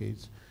 2-3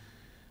 decades.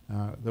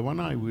 The one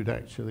I would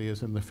actually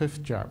is in the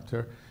 5th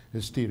chapter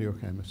is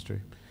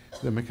stereochemistry.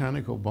 The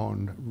mechanical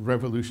bond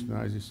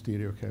revolutionizes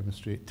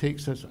stereochemistry. It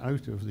takes us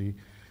out of the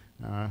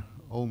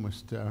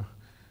almost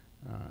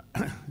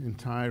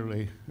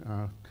entirely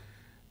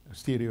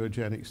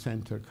stereogenic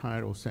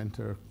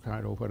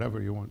chiral,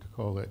 whatever you want to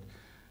call it,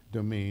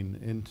 domain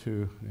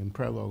into, in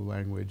Prelog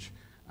language,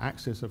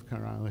 axis of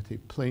chirality,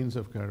 planes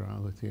of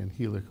chirality, and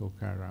helical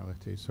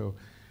chirality. So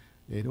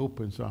it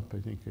opens up, I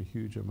think, a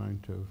huge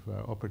amount of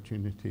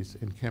opportunities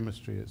in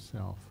chemistry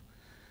itself.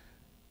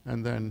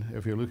 And then,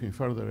 if you're looking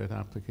further at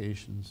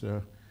applications,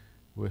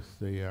 with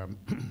the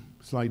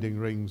sliding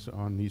rings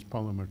on these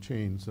polymer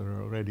chains. There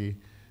are already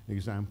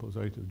examples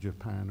out of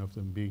Japan of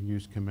them being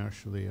used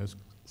commercially as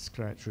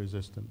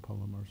scratch-resistant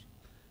polymers.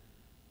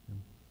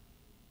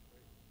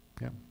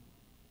 Yeah.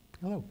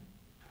 Hello.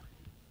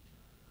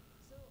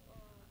 So,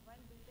 while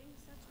building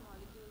such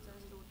molecules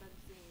as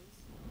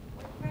rotaxanes,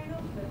 what kind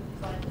of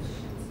repulsions?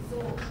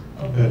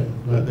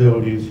 Let the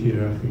audience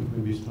here, I think,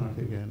 maybe start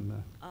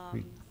again.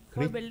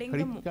 For building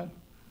the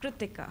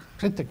Critica.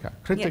 Critica.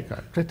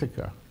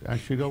 I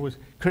should always,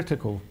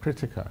 critical.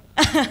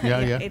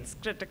 Yeah. It's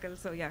critical,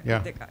 so yeah,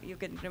 Yeah. Critica. You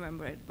can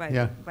remember it by,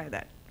 Yeah. by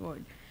that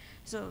word.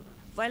 So,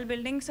 while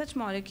building such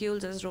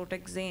molecules as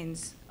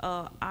rotaxanes,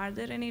 are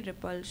there any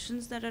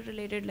repulsions that are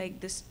related, like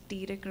the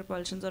steric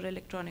repulsions or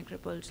electronic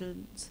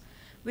repulsions?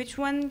 Which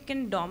one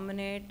can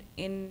dominate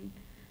in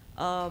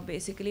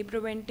basically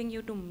preventing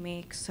you to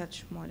make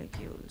such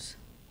molecules?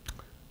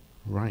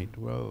 Right,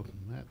 well,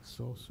 that's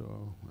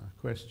also a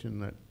question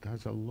that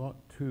has a lot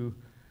to,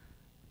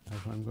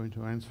 if I'm going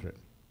to answer it.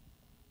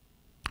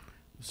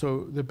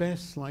 So the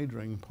best slide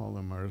ring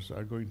polymers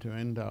are going to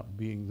end up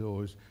being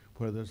those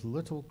where there's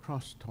little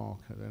crosstalk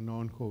at a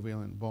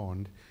non-covalent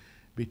bond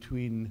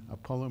between a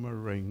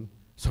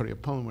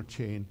polymer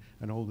chain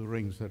and all the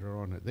rings that are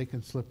on it. They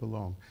can slip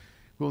along.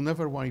 We'll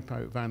never wipe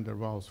out van der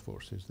Waals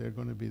forces. They're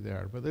going to be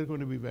there, but they're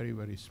going to be very,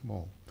 very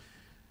small.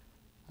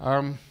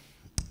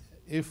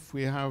 If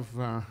we have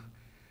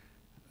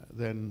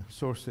then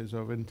sources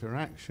of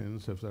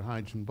interactions, if they're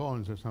hydrogen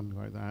bonds or something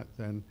like that,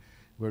 then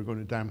we're going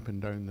to dampen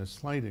down the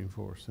sliding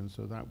force, and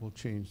so that will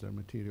change their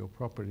material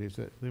properties.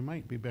 They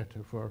might be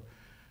better for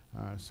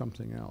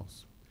something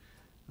else.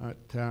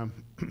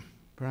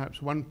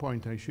 Perhaps one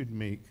point I should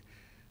make,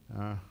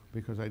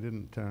 because I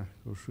didn't go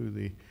through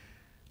the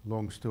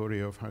long story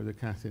of how the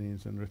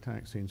cathinones and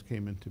rotaxanes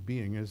came into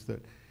being, is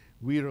that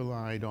we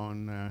relied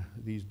on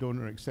these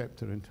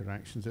donor-acceptor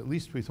interactions. At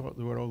least we thought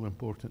they were all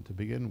important to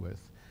begin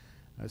with.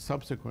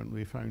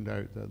 Subsequently, we found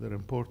out that their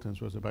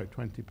importance was about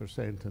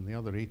 20%, and the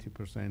other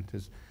 80%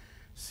 is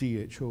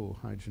CHO,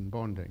 hydrogen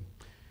bonding.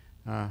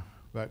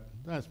 But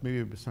that's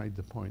maybe beside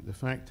the point. The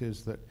fact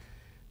is that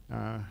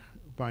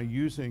by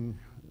using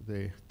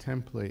the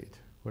template,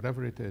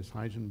 whatever it is,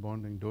 hydrogen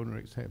bonding,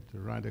 donor-acceptor,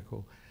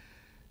 radical,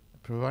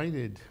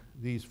 provided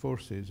these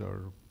forces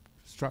or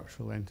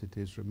structural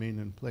entities remain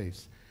in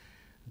place,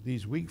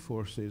 these weak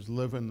forces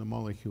live in the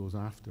molecules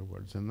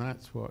afterwards, and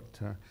that's what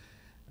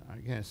I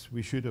guess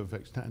we should have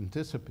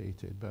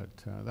anticipated, but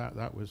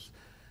that was,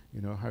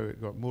 how it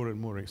got more and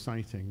more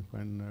exciting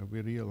when we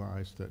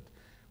realized that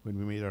when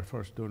we made our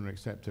first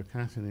donor-acceptor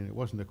catenane, it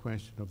wasn't a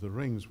question of the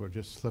rings were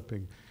just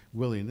slipping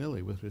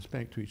willy-nilly with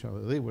respect to each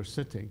other. They were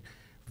sitting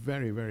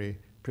very, very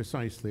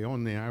precisely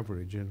on the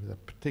average and with a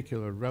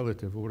particular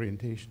relative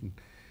orientation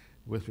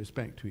with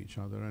respect to each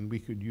other, and we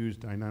could use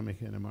dynamic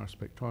NMR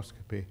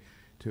spectroscopy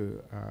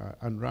to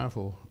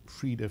unravel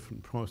 3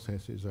 different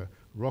processes, a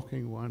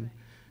rocking one,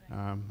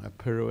 a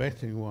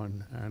pirouetting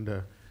one, and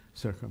a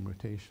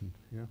circumrotation.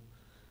 Yeah.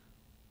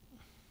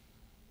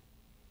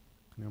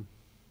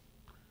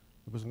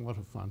 It was a lot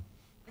of fun.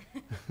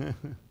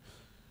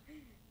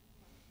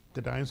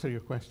 Did I answer your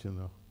question,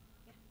 though?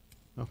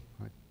 Yeah. Oh,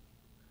 right.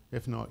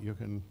 If not, you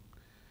can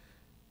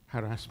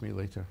harass me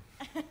later.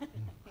 Yeah,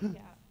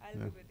 I'll be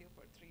with you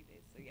for 3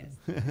 days, so yes.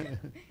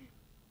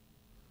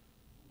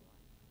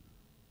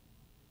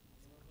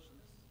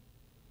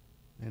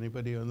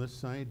 Anybody on this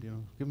side?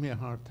 Give me a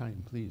hard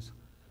time, please.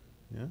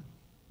 Yeah?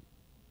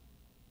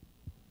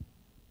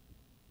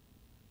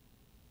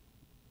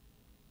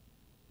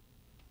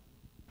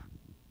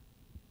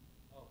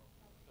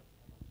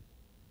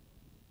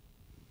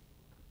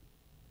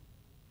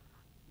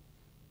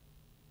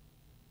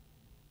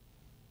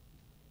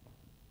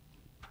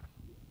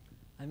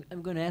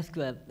 I'm going to ask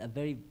you a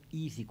very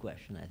easy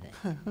question, I think.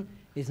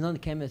 It's not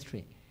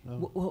chemistry.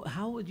 Oh.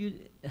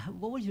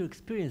 What was your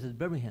experience at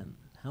Birmingham?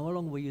 How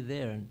long were you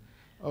there? And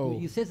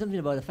you said something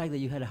about the fact that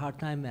you had a hard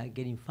time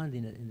getting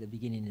funding in the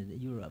beginning in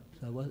Europe.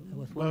 So I was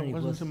wondering. Well, it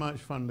wasn't so much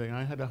funding.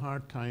 I had a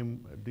hard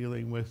time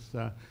dealing with,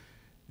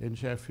 in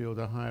Sheffield,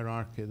 a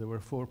hierarchy. There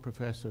were 4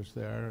 professors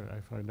there. I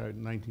found out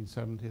in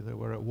 1970 they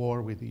were at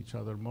war with each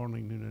other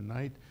morning, noon, and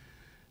night.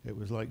 It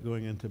was like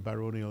going into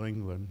baronial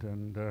England.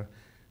 And,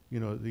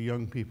 the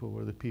young people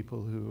were the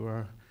people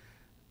who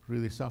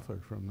really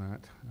suffered from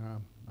that.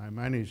 I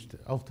managed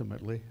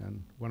ultimately,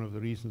 and one of the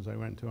reasons I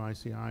went to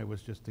ICI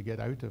was just to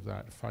get out of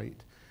that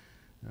fight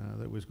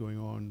that was going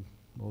on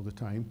all the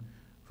time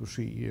for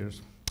 3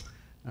 years.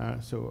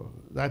 So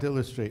that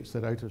illustrates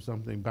that out of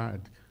something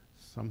bad,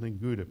 something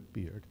good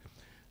appeared.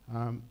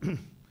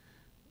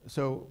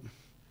 So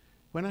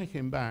when I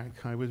came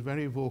back, I was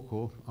very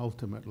vocal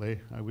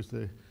ultimately. I was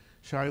the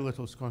shy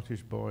little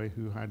Scottish boy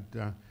who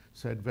had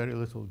said very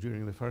little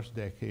during the first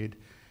decade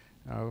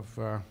of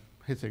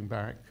hitting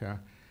back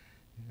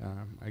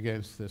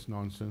against this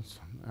nonsense.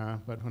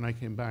 But when I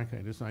came back,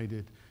 I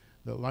decided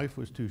that life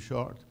was too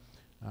short.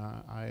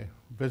 I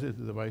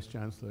visited the Vice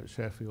Chancellor at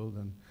Sheffield,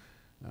 and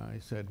I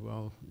said,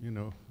 well,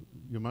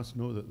 you must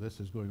know that this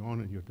is going on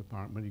in your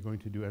department. Are you going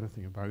to do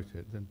anything about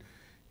it? And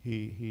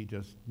he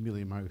just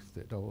mealy-mouthed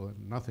it all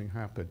and nothing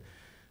happened.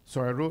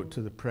 So I wrote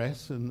to the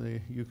press in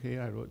the UK,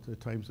 I wrote to the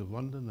Times of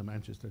London, the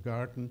Manchester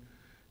Guardian,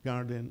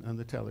 and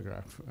the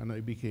Telegraph, and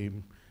I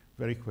became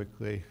very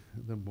quickly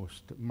the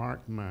most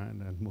marked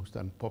man and most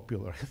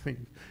unpopular, I think,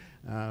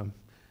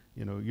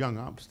 you know, young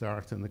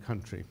upstart in the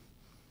country.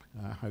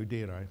 How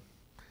dare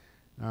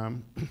I?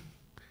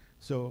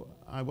 So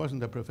I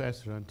wasn't a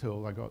professor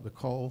until I got the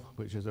call,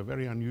 which is a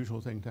very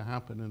unusual thing to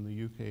happen in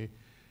the UK,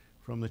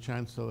 from the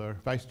Chancellor,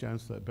 Vice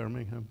Chancellor at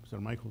Birmingham, Sir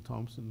Michael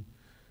Thompson,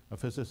 a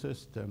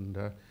physicist, and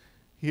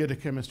he had a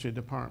chemistry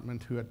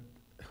department who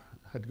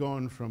had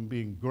gone from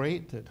being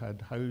great. It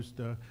had housed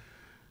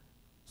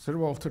Sir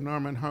Walter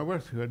Norman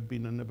Howarth, who had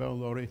been a Nobel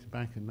laureate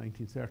back in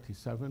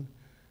 1937,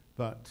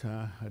 but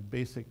had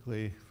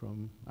basically,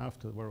 from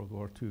after World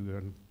War II,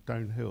 gone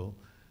downhill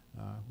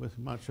with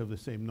much of the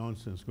same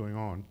nonsense going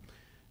on.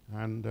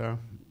 And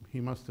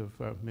he must have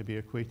maybe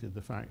equated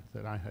the fact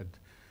that I had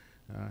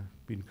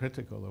been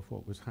critical of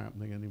what was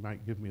happening, and he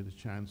might give me the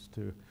chance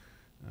to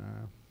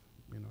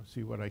you know,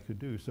 see what I could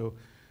do. So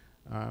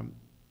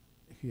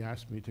he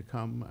asked me to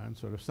come and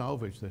sort of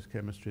salvage this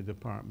chemistry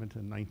department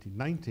in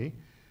 1990,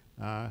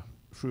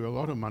 threw a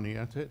lot of money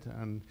at it,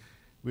 and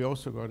we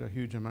also got a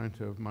huge amount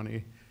of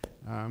money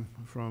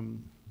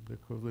from the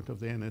equivalent of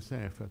the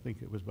NSF, I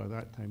think it was by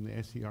that time the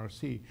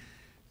SERC,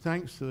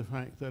 thanks to the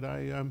fact that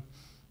I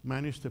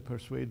managed to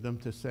persuade them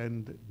to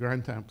send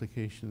grant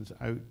applications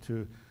out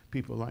to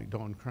people like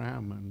Don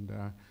Cram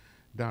and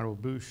Darrell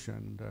Bush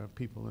and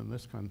people in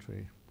this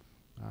country.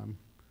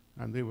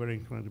 And they were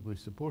incredibly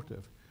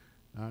supportive.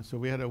 So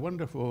we had a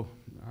wonderful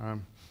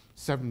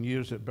 7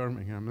 years at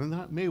Birmingham, and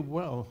that may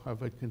well have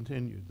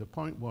continued. The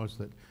point was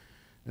that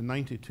in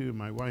 '92,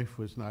 my wife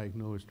was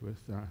diagnosed with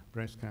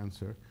breast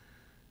cancer.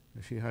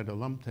 She had a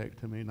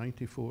lumpectomy. In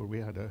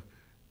 '94,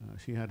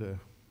 she had a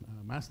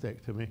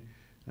mastectomy,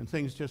 and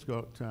things just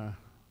got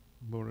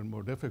more and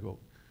more difficult.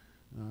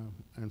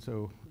 And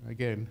so,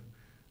 again,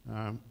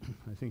 I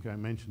think I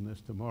mentioned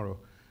this tomorrow,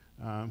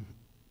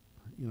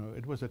 you know,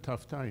 it was a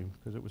tough time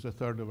because it was a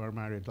third of our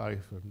married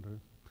life and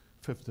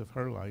a fifth of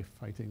her life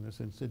fighting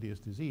this insidious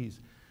disease.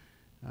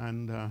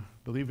 And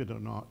believe it or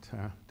not,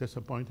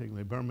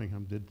 disappointingly,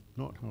 Birmingham did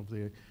not have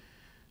the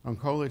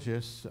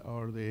oncologists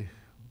or the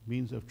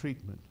means of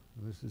treatment.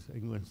 This is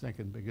England's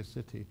second biggest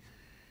city.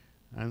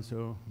 And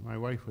so my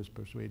wife was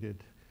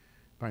persuaded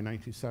by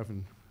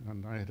 '97,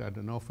 and I had had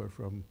an offer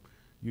from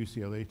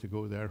UCLA to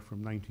go there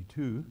from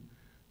 '92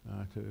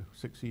 to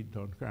succeed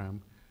Don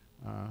Cram.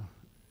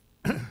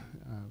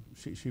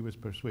 She was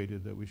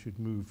persuaded that we should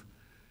move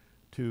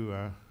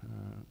to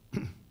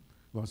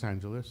Los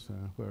Angeles,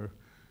 where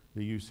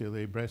the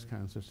UCLA Breast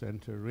Cancer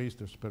Center raised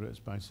their spirits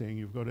by saying,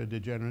 you've got a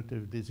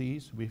degenerative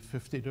disease, we have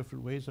 50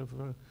 different ways of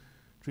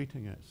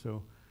treating it.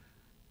 So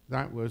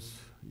that was,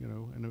 you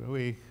know, in a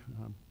way,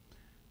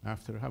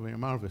 after having a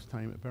marvelous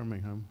time at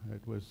Birmingham,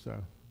 it was,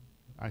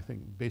 I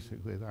think,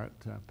 basically that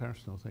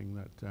personal thing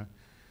that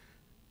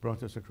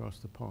brought us across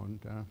the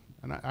pond.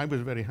 And I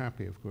was very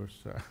happy, of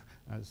course,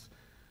 as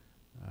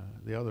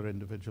the other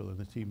individual in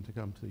the team to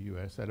come to the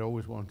US. I'd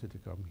always wanted to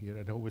come here.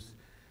 I'd always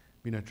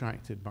been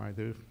attracted by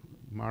the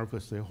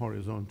marvelously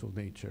horizontal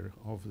nature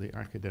of the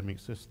academic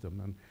system.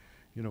 And,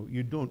 you know,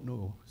 you don't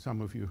know,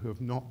 some of you who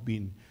have not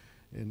been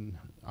in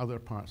other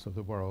parts of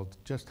the world,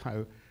 just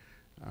how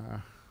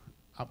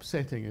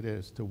upsetting it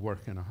is to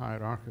work in a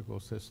hierarchical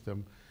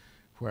system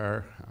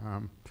where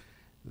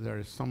there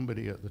is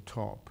somebody at the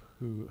top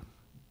who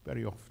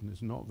very often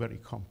is not very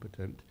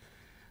competent,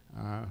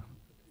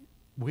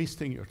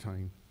 wasting your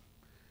time.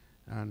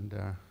 And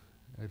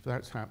if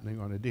that's happening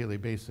on a daily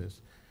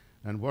basis,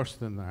 and worse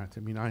than that, I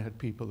mean, I had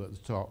people at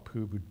the top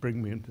who would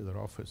bring me into their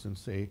office and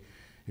say,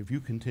 if you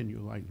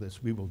continue like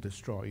this, we will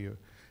destroy you.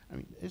 I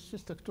mean, it's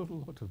just a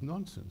total lot of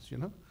nonsense, you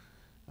know?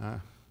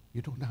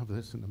 You don't have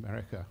this in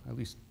America, at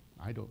least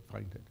I don't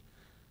find it.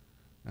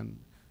 And,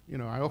 you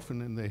know, I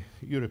often in the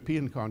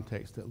European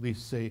context at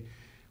least say,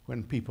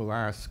 when people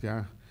ask,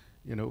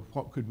 you know,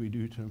 what could we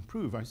do to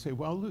improve? I say,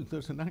 well, look,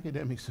 there's an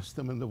academic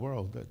system in the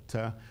world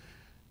that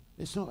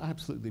it's not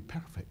absolutely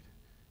perfect,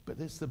 but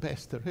it's the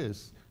best there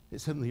is.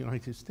 It's in the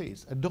United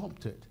States.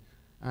 Adopt it.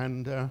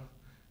 And,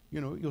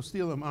 you know, you'll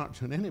steal a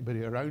march on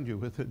anybody around you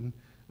within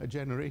a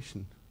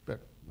generation, but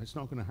it's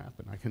not going to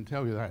happen. I can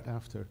tell you that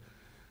after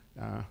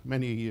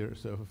many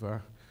years of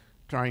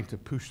trying to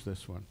push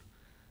this one.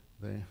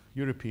 The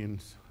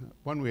Europeans,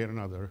 one way or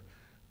another,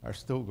 are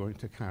still going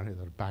to carry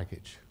their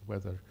baggage,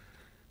 whether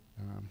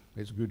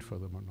it's good for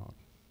them or not.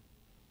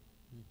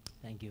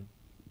 Thank you.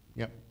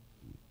 Yep.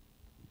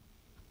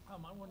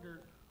 I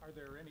wonder, are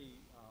there any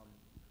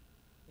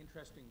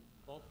interesting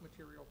bulk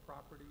material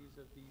properties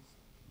of these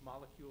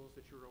molecules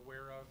that you're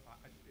aware of?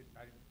 I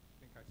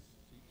think I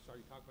saw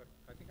you talk about,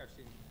 I think I've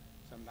seen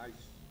some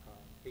nice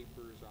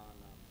papers on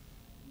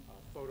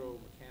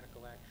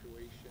photomechanical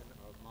actuation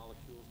of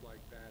molecules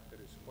like that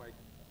is quite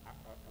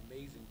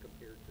amazing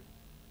compared to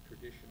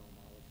traditional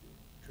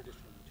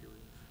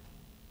materials.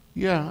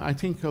 Yeah, I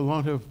think a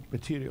lot of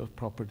material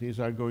properties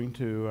are going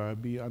to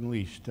be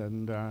unleashed,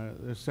 and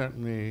there's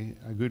certainly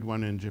a good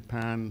one in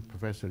Japan.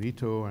 Professor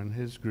Ito and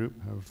his group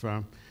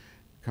have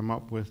come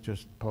up with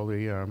just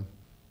polyethylene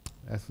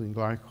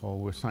glycol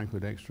with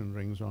cyclodextrin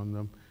rings on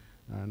them,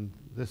 and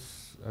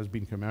this has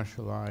been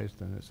commercialized,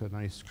 and it's a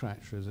nice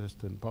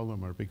scratch-resistant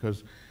polymer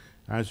because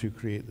as you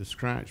create the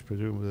scratch,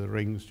 presumably the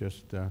rings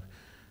just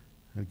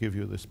give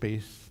you the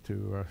space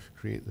to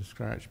create the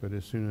scratch, but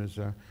as soon as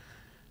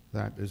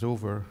that is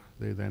over,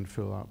 they then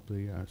fill up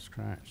the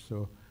scratch.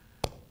 So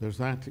there's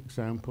that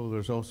example.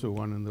 There's also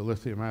one in the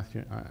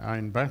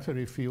lithium-ion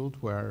battery field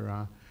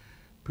where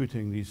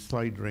putting these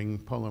slide ring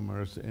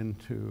polymers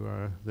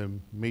into the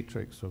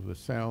matrix of the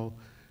cell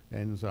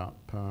ends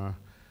up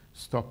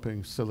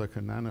stopping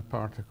silicon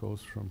nanoparticles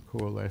from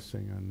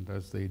coalescing, and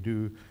as they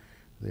do,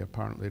 they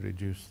apparently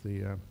reduce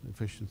the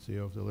efficiency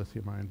of the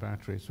lithium-ion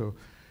battery. So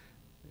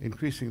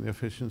increasing the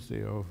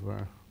efficiency of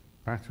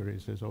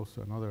batteries is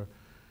also another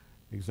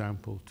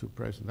example to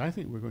present. I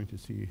think we're going to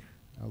see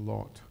a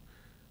lot.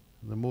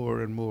 The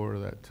more and more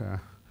that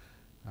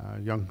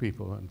young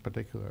people in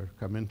particular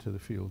come into the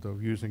field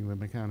of using the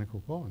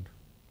mechanical bond.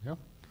 Yeah.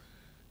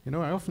 You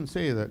know, I often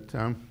say that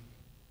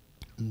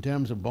in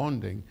terms of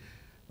bonding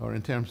or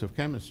in terms of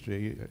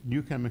chemistry,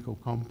 new chemical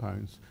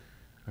compounds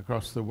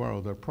across the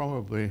world are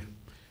probably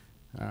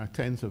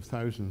tens of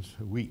thousands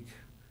a week.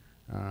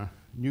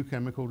 New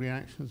chemical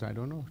reactions, I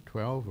don't know,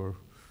 12 or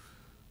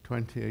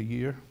 20 a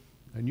year.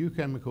 A new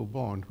chemical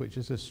bond, which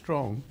is as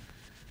strong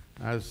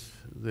as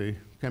the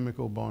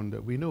chemical bond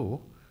that we know,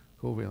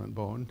 covalent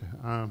bond,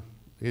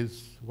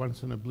 is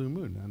once in a blue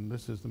moon, and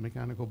this is the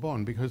mechanical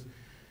bond, because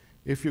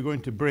if you're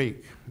going to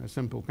break a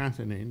simple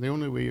catenane, the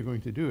only way you're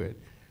going to do it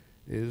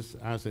is,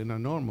 as in a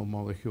normal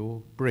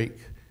molecule, break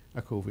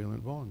a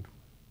covalent bond.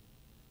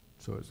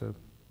 So it's a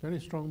very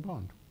strong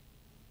bond,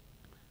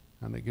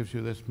 and it gives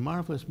you this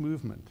marvelous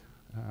movement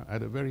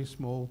at a very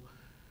small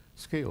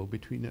scale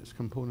between its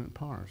component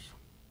parts.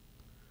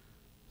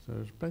 So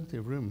there's plenty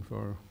of room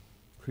for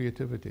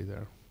creativity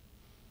there.